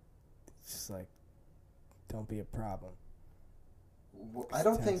 just like, don't be a problem. I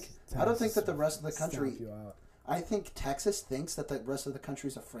don't think that the rest of the country. I think Texas thinks that the rest of the country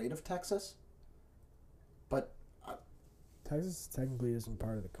is afraid of Texas. But Texas technically isn't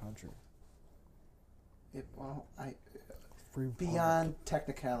part of the country. Beyond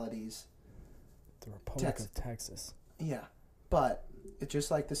technicalities. The Republic of Texas. Yeah, but it's just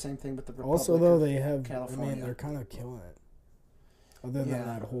like the same thing with the Republic. Also, though, they have. California. I mean, they're kind of killing it. Other than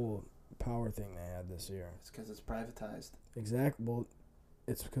that whole power thing they had this year. It's because it's privatized. Exactly. Well,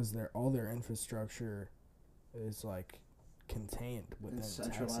 it's because all their infrastructure is like contained within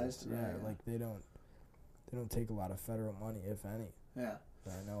centralized. Texas. Yeah, like they don't take a lot of federal money, if any. Yeah.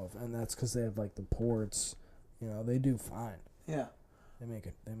 That I know of, and that's because they have like the ports. They do fine. Yeah. They make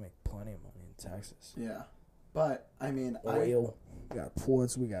plenty of money in Texas. Yeah, but I mean, oil. We got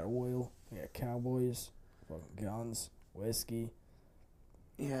ports. We got oil. We got cowboys, fucking guns, whiskey.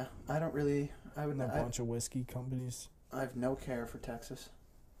 Yeah, I don't really. I would. A bunch of whiskey companies. I have no care for Texas.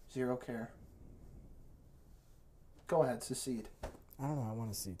 Zero care. Go ahead, secede. I don't know. I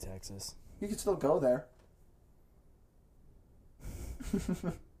want to see Texas. You can still go there.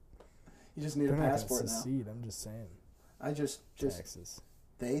 You just need a passport now. Secede. I'm just saying. I just Texas.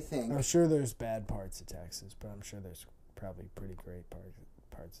 They think. I'm sure there's bad parts of Texas, but I'm sure there's probably pretty great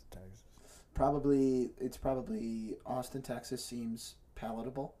parts of Texas. It's probably Austin, Texas seems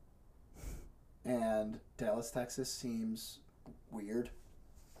palatable, and Dallas, Texas seems weird.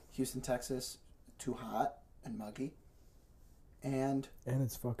 Houston, Texas, too hot and muggy, and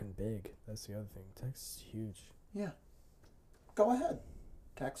it's fucking big. That's the other thing. Texas is huge. Yeah. Go ahead,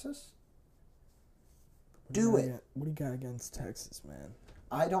 Texas. Do it. What do you got against Texas, man?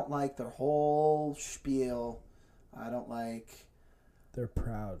 I don't like their whole spiel. I don't like. They're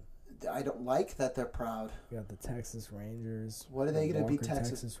proud. I don't like that they're proud. You got the Texas Rangers. What are they going to be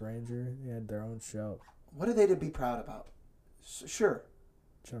Texas Ranger? They had their own show. What are they to be proud about? Sure.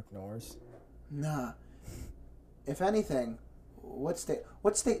 Chuck Norris. Nah. If anything, what state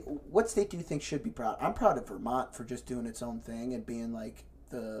do you think should be proud? I'm proud of Vermont for just doing its own thing and being like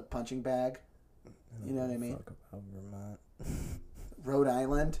the punching bag. You know what I mean? Fuck about Vermont. Rhode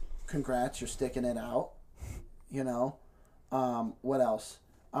Island, congrats, you're sticking it out. What else?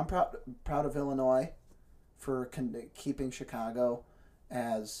 I'm proud of Illinois for keeping Chicago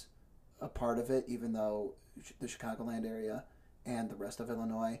as a part of it, even though the Chicagoland area and the rest of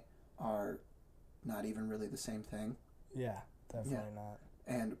Illinois are not even really the same thing. Yeah, definitely not.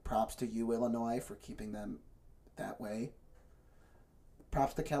 And props to you, Illinois, for keeping them that way.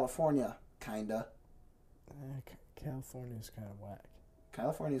 Props to California kinda. California's kind of whack.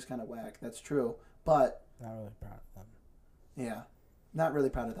 California's kind of whack. That's true, but not really proud of them. Yeah, not really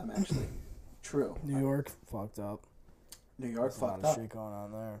proud of them actually. True. New York fucked up. New York fucked up. A lot of shit going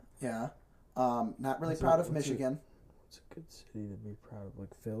on there. Yeah. Not really proud of Michigan. What's a good city to be proud of?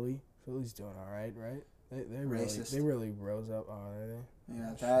 Like Philly. Philly's doing all right, right? They Racist. really rose up. Oh, are they?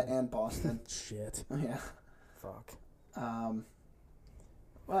 Yeah, that and Boston. Shit. Yeah. Fuck. Well,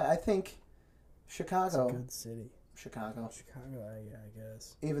 I think Chicago. It's a good city. Chicago, I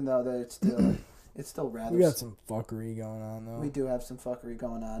guess. Even though it's still rather. We got some fuckery going on though. We do have some fuckery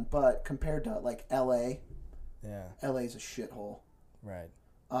going on, but compared to like L.A., yeah, L.A.'s a shithole. Right.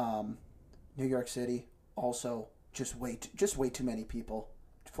 New York City also just way too many people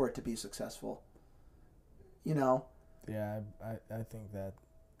for it to be successful. You know. Yeah, I think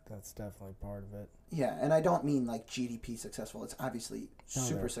that's definitely part of it. Yeah, and I don't mean like GDP successful. It's obviously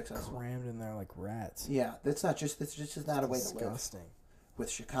super successful. Crammed in there like rats. Yeah, it's just not a way to live. Disgusting. With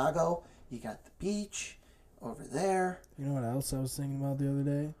Chicago, you got the beach over there. You know what else I was thinking about the other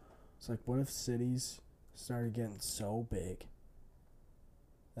day? It's like, what if cities started getting so big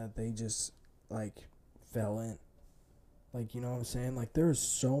that they just like fell in? Like, you know what I'm saying? Like, there is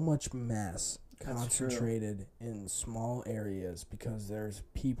so much mass concentrated in small areas because there's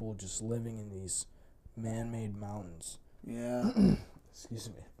people just living in these man-made mountains. Yeah. Excuse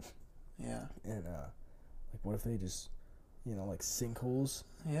me. Yeah. And like, what if they just, like sinkholes?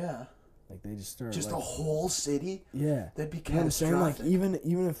 Yeah. Like they just start just a whole city. Yeah. That'd be catastrophic. You know what I'm saying? Like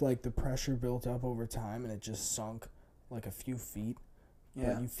even if like the pressure built up over time and it just sunk like a few feet.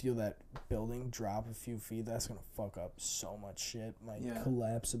 Yeah. But you feel that building drop a few feet, that's gonna fuck up so much shit. Might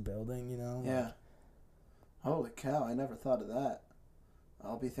collapse a building, Yeah. Like, holy cow, I never thought of that.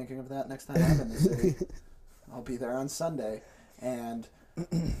 I'll be thinking of that next time I'm in the city. I'll be there on Sunday. And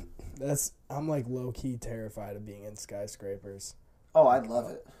I'm like low key terrified of being in skyscrapers. Oh, I love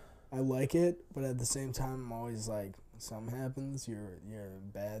it. I like it, but at the same time I'm always like, something happens, you're in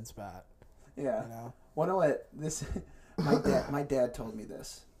a bad spot. Yeah. You know? Well, know what? My dad told me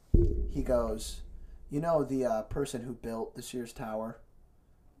this. He goes, the person who built the Sears Tower,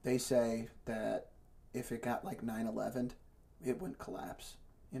 they say that if it got like 9/11, it wouldn't collapse.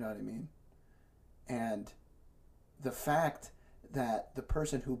 You know what I mean? And the fact that the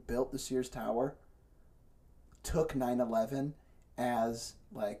person who built the Sears Tower took 9/11 as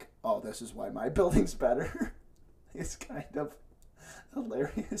like, oh, this is why my building's better, is kind of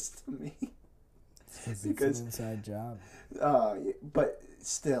hilarious to me. Because it's an inside job. But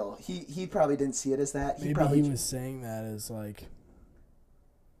still, he probably didn't see it as that. Maybe he was saying that as like,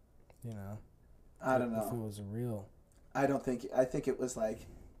 I don't know if it was real. I think it was like,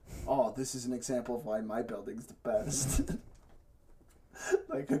 oh, this is an example of why my building's the best.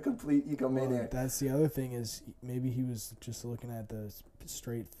 Like a complete egomaniac. Well, that's the other thing is maybe he was just looking at the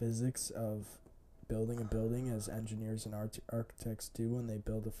straight physics of building a building as engineers and architects do when they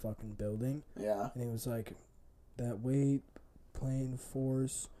build a fucking building. Yeah. And he was like, that weight, plane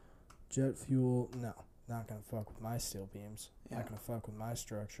force, jet fuel, no, not gonna fuck with my steel beams. Yeah. Not gonna fuck with my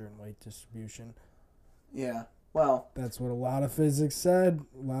structure and weight distribution. Yeah. Well, that's what a lot of physics said.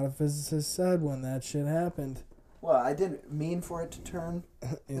 A lot of physicists said when that shit happened. Well, I didn't mean for it to turn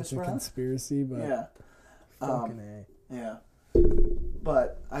into a conspiracy, but yeah, fucking A. Yeah.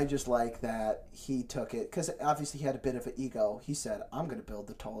 But I just like that he took it because obviously he had a bit of an ego. He said, "I'm going to build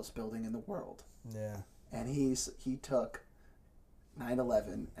the tallest building in the world." Yeah. And he took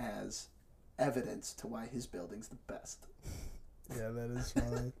 9/11 as evidence to why his building's the best. Yeah, that is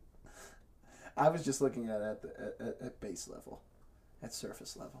funny. I was just looking at it at base level, at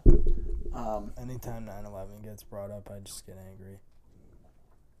surface level. Anytime 9/11 gets brought up, I just get angry.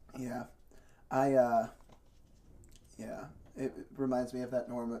 Yeah. Yeah. It reminds me of that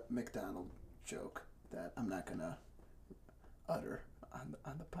Norm Macdonald joke that I'm not going to utter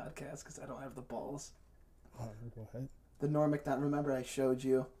on the podcast because I don't have the balls. What? The Norm Macdonald, remember I showed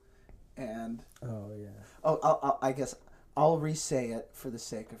you? And... Oh, yeah. Oh, I guess I'll re-say it for the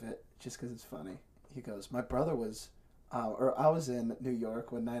sake of it, just because it's funny. He goes, my brother was... I was in New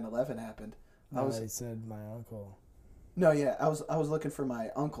York when 9/11 happened. He said my uncle. No, yeah, I was looking for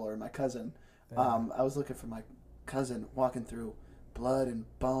my uncle or my cousin. Yeah. I was looking for my cousin walking through blood and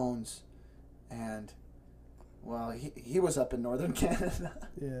bones, and well, he was up in northern Canada.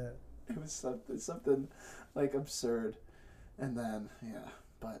 Yeah, it was something like absurd, and then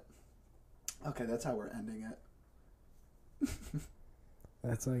but okay, that's how we're ending it.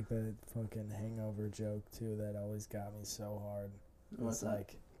 That's like the fucking Hangover joke too that always got me so hard. What's that?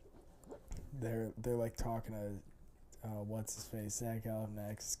 Like they're like talking to what's his face, Zach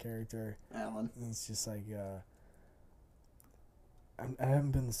Galifianakis' character, Alan. he's just like, I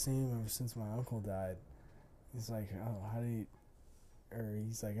haven't been the same ever since my uncle died. He's like, oh, how did he, or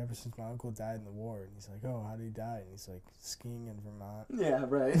he's like, ever since my uncle died in the war, and he's like, oh, how did he die? And he's like, skiing in Vermont. Yeah,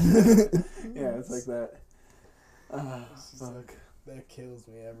 right. Yeah, it's like that. Fuck. Like, that kills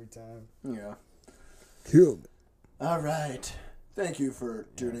me every time. Yeah. Kill me. All right. Thank you for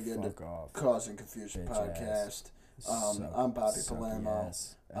tuning in to off. Causing Confusion Bitch podcast. Suck, I'm Bobby suck Palermo.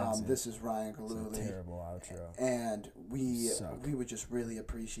 ass. This is Ryan It's a Galuli. terrible outro. And we Suck. would just really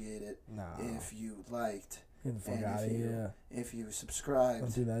appreciate it Nah. if you liked, Get the fuck and out of here. if you subscribed,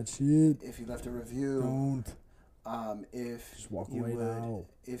 Don't do that shit. if you left a review, Don't. if Just walk you away would, now.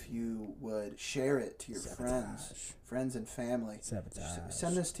 if you would share it to your friends and family. Sabotage.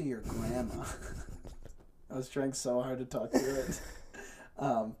 Send this to your grandma. I was trying so hard to talk through it.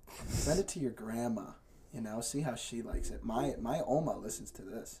 Send it to your grandma. You know, see how she likes it. My Oma listens to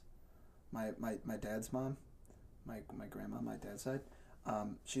this. My dad's mom, my grandma, my dad's side,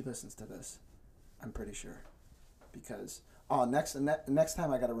 she listens to this. I'm pretty sure, because next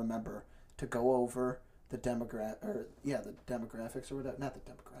time I gotta remember to go over the demographics or whatever. Not the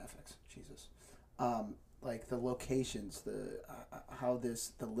demographics. Jesus. Like the locations, the how the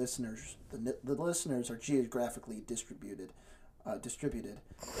listeners are geographically distributed. I'm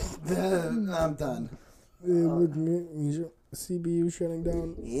done. CBU shutting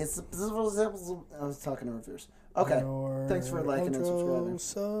down. I was talking to reverse. Okay. Thanks for liking and subscribing.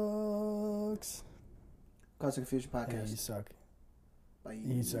 Sucks. Causing Confusion podcast. Hey, you suck. Bye.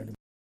 You suck.